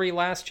injury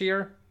last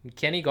year,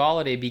 Kenny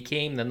Golladay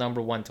became the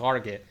number one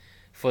target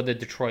for the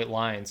Detroit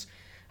Lions.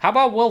 How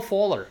about Will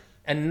Fuller?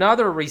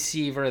 Another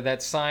receiver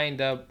that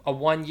signed a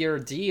one-year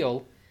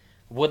deal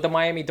with the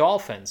Miami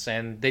Dolphins.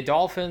 And the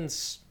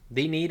Dolphins,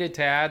 they needed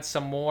to add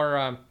some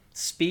more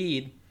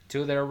speed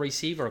to their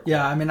receiver core.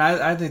 Yeah, I mean,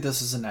 I think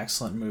this is an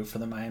excellent move for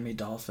the Miami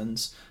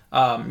Dolphins.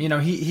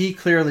 He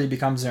clearly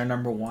becomes their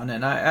number one,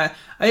 and I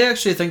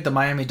actually think the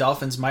Miami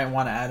Dolphins might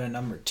want to add a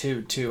number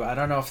two, too. I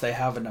don't know if they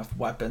have enough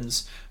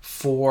weapons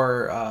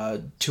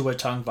for Tua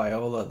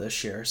Tagovailoa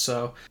this year.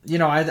 So,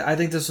 I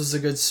think this was a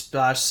good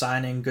splash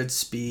signing, good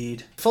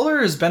speed.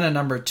 Fuller has been a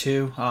number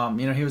two.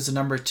 He was a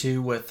number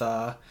two with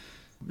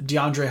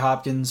DeAndre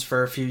Hopkins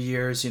for a few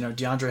years.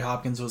 DeAndre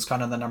Hopkins was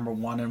kind of the number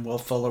one and Will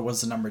Fuller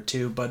was the number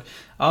two. But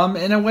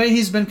in a way,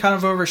 he's been kind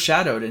of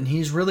overshadowed, and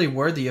he's really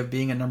worthy of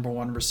being a number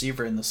one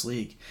receiver in this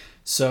league.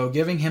 So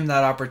giving him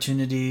that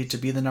opportunity to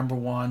be the number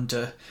one,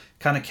 to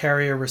kind of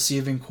carry a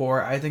receiving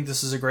core, I think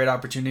this is a great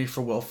opportunity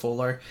for Will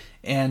Fuller.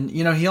 And,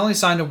 he only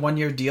signed a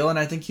one-year deal, and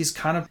I think he's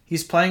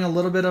playing a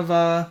little bit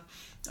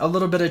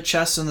of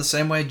chess in the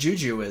same way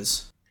Juju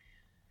is.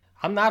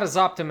 I'm not as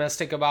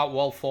optimistic about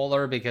Will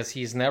Fuller because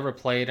he's never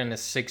played in a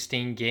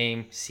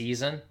 16-game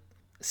season.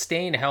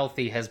 Staying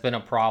healthy has been a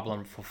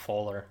problem for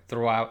Fuller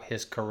throughout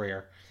his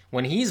career.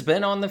 When he's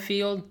been on the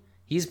field,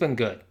 he's been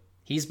good.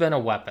 He's been a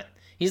weapon.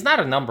 He's not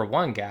a number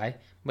one guy,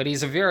 but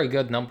he's a very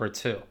good number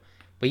two.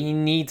 But he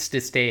needs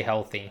to stay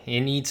healthy. He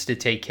needs to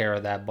take care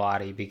of that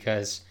body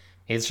because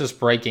it's just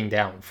breaking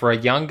down. For a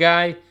young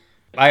guy,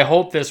 I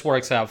hope this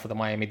works out for the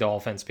Miami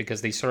Dolphins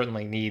because they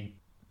certainly need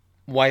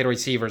wide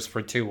receivers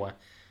for Tua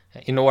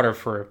in order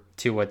for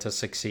Tua to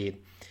succeed.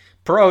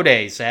 Pro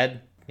days,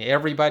 Ed.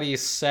 Everybody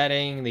is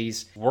setting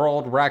these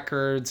world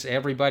records.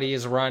 Everybody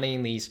is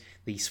running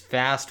these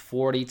fast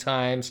 40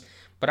 times.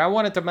 But I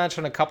wanted to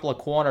mention a couple of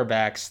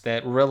cornerbacks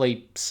that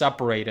really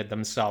separated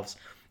themselves.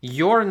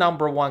 Your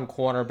number one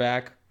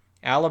cornerback,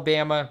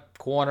 Alabama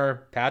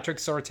corner, Patrick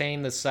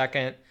Surtain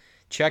II,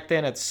 checked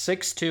in at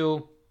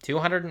 6'2",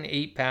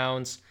 208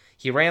 pounds.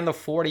 He ran the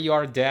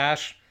 40-yard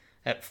dash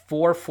at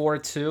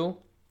 4.42.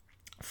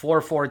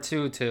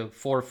 4.42 to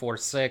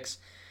 4.46.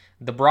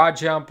 The broad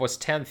jump was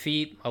 10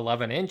 feet,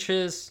 11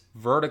 inches.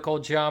 Vertical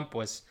jump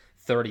was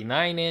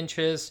 39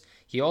 inches.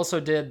 He also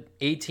did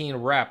 18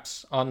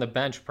 reps on the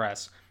bench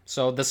press.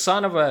 So the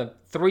son of a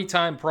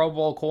three-time Pro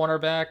Bowl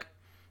cornerback,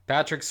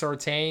 Patrick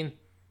Surtain,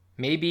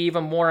 maybe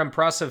even more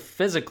impressive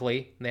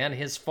physically than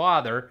his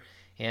father,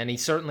 and he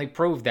certainly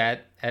proved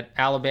that at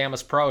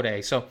Alabama's Pro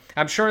Day. So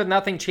I'm sure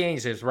nothing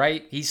changes,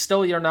 right? He's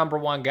still your number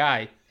one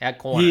guy at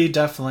corner. He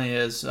definitely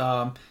is.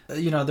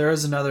 There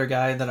is another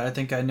guy that I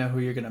think I know who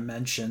you're going to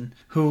mention,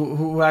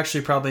 who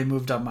actually probably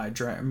moved up my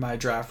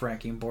draft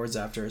ranking boards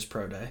after his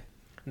Pro Day.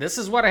 This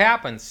is what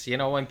happens,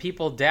 when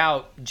people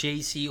doubt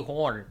J.C.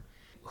 Horn,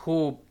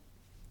 who,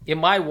 in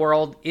my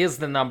world, is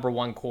the number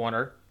one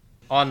corner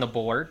on the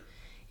board.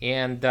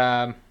 And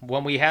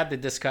when we had the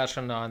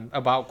discussion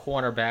about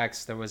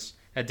cornerbacks, there was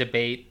a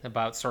debate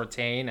about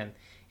Surtain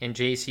and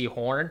J.C.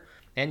 Horn.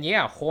 And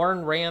yeah,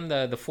 Horn ran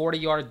the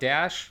 40-yard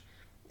dash.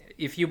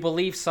 If you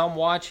believe some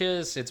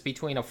watches, it's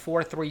between a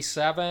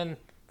 4.37,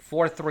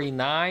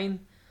 4.39,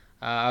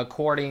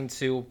 according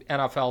to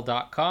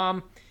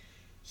NFL.com.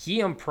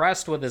 He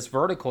impressed with his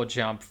vertical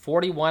jump,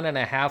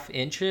 41.5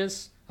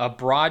 inches. A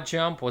broad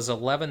jump was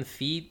 11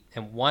 feet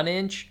and 1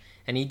 inch.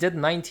 And he did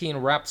 19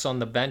 reps on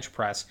the bench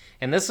press.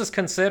 And this is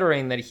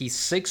considering that he's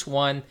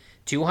 6'1",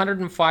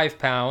 205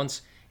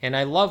 pounds. And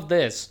I love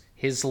this.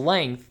 His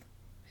length,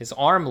 his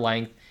arm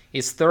length,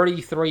 is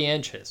 33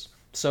 inches.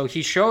 So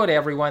he showed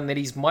everyone that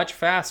he's much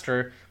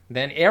faster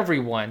than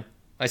everyone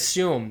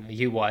assumed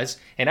he was.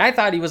 And I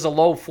thought he was a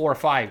low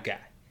 4.5 guy.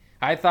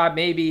 I thought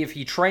maybe if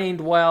he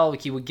trained well,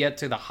 he would get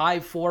to the high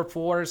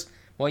 4.4s.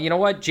 Well, you know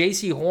what?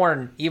 J.C.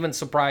 Horn even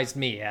surprised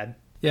me, Ed.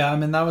 Yeah, I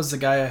mean, that was the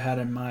guy I had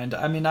in mind.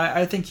 I mean,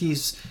 I think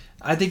he's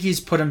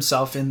put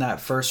himself in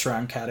that first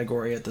round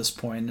category at this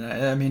point.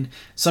 I mean,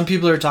 some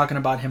people are talking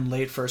about him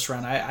late first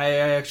round. I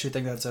actually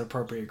think that's an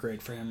appropriate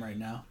grade for him right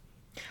now.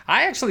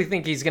 I actually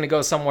think he's going to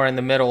go somewhere in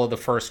the middle of the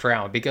first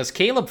round because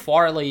Caleb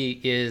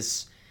Farley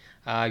is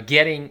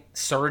getting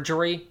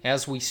surgery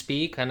as we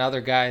speak.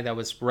 Another guy that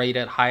was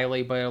rated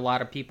highly by a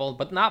lot of people,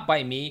 but not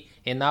by me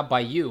and not by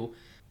you.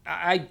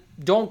 I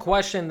don't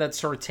question that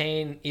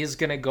Surtain is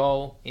going to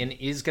go and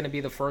is going to be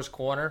the first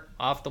corner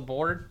off the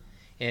board.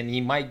 And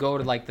he might go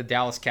to like the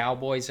Dallas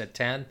Cowboys at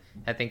 10.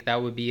 I think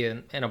that would be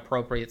an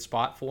appropriate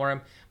spot for him.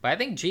 But I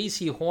think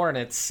J.C. Horn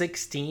at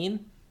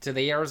 16 to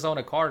the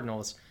Arizona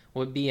Cardinals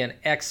would be an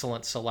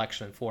excellent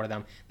selection for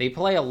them. They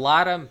play a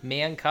lot of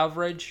man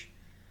coverage.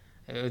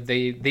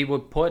 They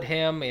would put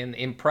him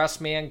in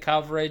press man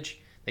coverage.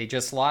 They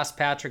just lost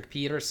Patrick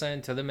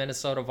Peterson to the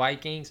Minnesota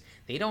Vikings.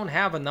 They don't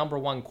have a number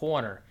one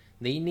corner.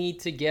 They need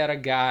to get a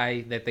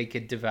guy that they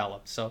could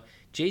develop. So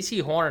J.C.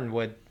 Horn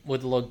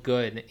would look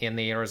good in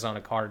the Arizona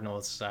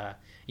Cardinals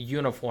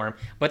uniform.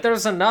 But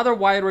there's another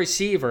wide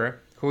receiver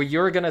who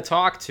you're going to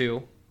talk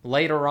to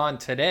later on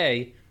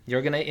today.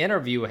 You're going to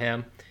interview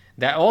him.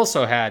 That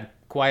also had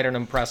quite an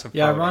impressive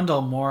Yeah, program.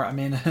 Rondell Moore. I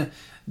mean,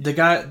 the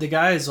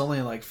guy is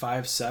only like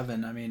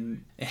 5'7". I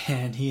mean,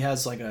 and he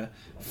has like a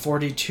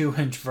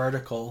 42-inch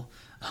vertical.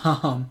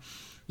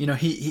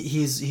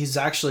 He's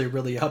actually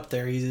really up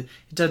there. He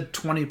did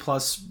 20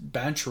 plus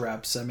bench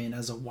reps. I mean,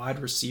 as a wide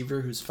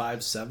receiver who's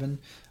 5'7".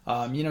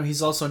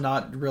 He's also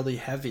not really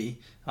heavy.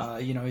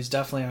 He's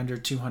definitely under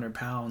 200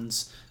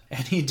 pounds,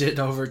 and he did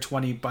over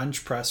 20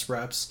 bench press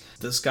reps.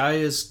 This guy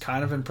is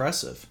kind of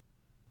impressive.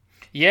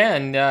 Yeah,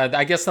 and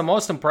I guess the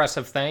most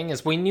impressive thing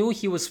is we knew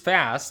he was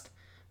fast,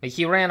 but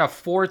he ran a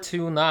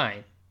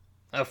 4.29.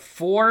 A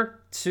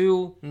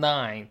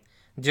 4.29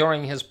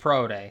 during his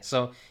pro day.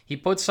 So he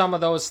put some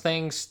of those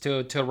things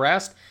to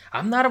rest.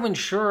 I'm not even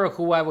sure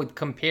who I would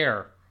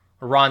compare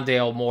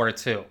Rondale Moore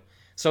to.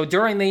 So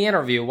during the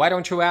interview, why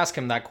don't you ask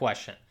him that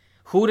question?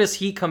 Who does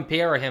he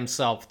compare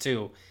himself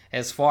to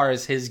as far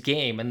as his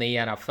game in the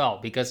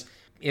NFL? Because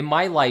in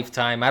my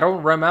lifetime, I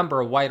don't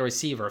remember a wide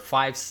receiver,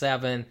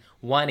 5'7",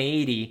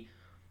 180,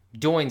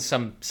 doing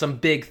some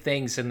big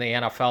things in the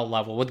NFL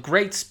level with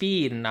great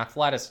speed and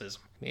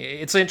athleticism.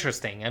 It's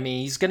interesting. I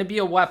mean, he's going to be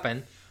a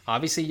weapon.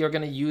 Obviously, you're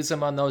going to use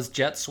him on those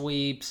jet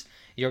sweeps.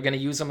 You're going to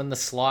use him in the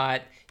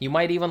slot. You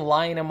might even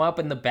line him up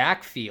in the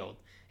backfield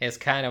as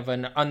kind of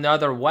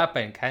another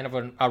weapon, kind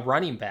of a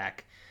running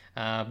back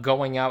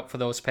going out for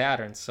those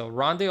patterns. So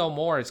Rondale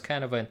Moore is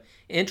kind of an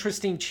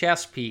interesting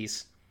chess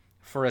piece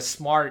for a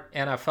smart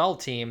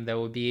NFL team that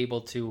would be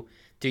able to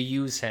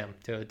use him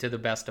to the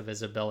best of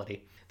his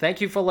ability.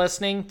 Thank you for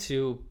listening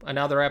to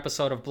another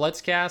episode of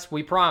BlitzCast.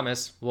 We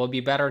promise we'll be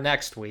better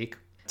next week.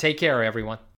 Take care, everyone.